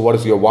 So what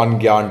is your one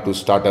Gyan to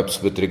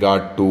startups with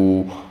regard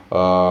to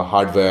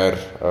hardware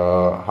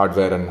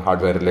and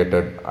hardware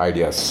related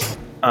ideas?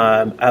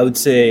 I would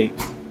say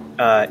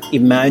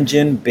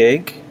imagine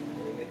big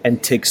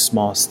and take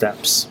small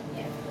steps.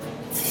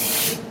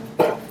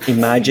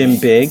 Imagine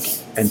big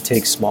and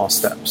take small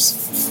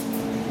steps.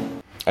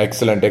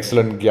 Excellent,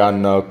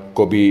 Gyan.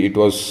 Kobby, it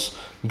was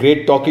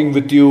great talking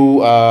with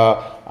you.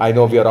 I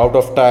know we are out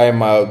of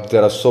time.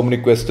 There are so many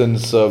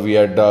questions we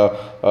had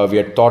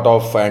thought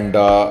of, and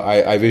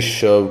I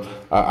wish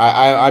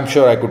I'm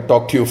sure I could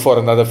talk to you for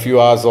another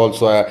few hours.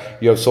 Also,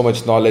 you have so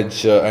much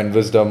knowledge and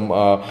wisdom,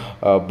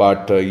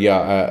 but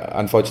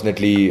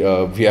unfortunately,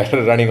 we are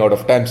running out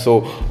of time.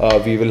 So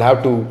we will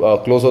have to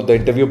close out the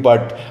interview.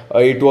 But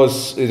it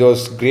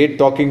was great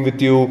talking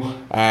with you,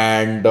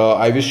 and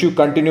I wish you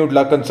continued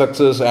luck and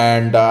success.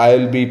 And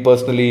I'll be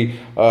personally,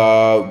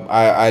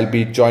 I'll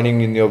be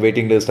joining in your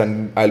waiting list,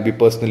 and I'll be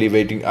personally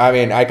waiting. I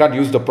mean, I can't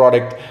use the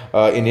product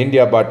in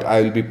India, but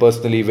I will be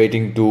personally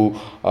waiting to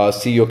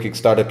see your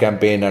Kickstarter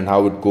campaign and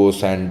how it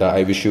goes, and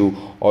I wish you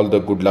all the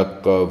good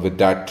luck with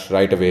that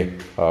right away,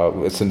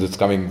 since it's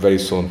coming very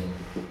soon.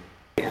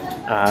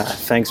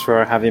 Thanks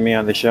for having me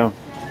on the show.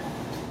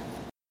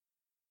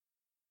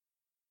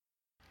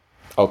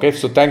 Okay,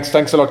 so thanks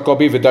a lot,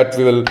 Kobby. With that,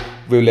 we will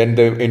end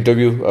the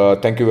interview.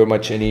 Thank you very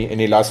much.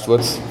 Any last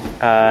words?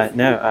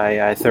 No,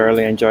 I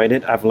thoroughly enjoyed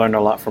it. I've learned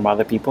a lot from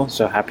other people,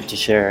 so happy to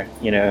share.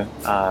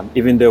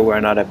 Even though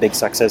we're not a big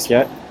success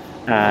yet,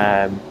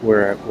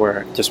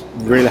 we're just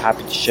really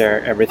happy to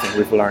share everything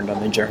we've learned on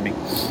the journey.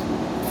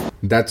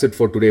 That's it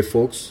for today,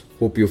 folks.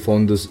 Hope you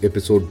found this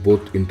episode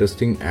both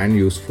interesting and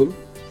useful.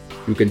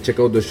 You can check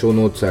out the show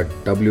notes at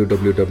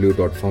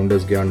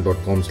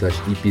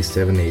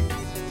www.foundersgyan.com/EP78,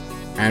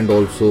 and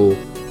also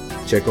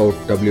check out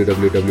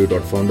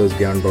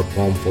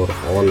www.foundersgyan.com for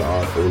all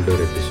our older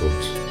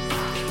episodes.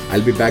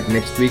 I'll be back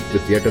next week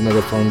with yet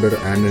another founder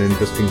and an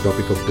interesting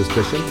topic of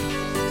discussion.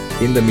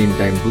 In the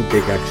meantime, do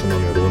take action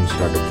on your own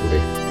startup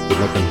today. Good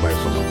luck and bye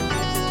for now.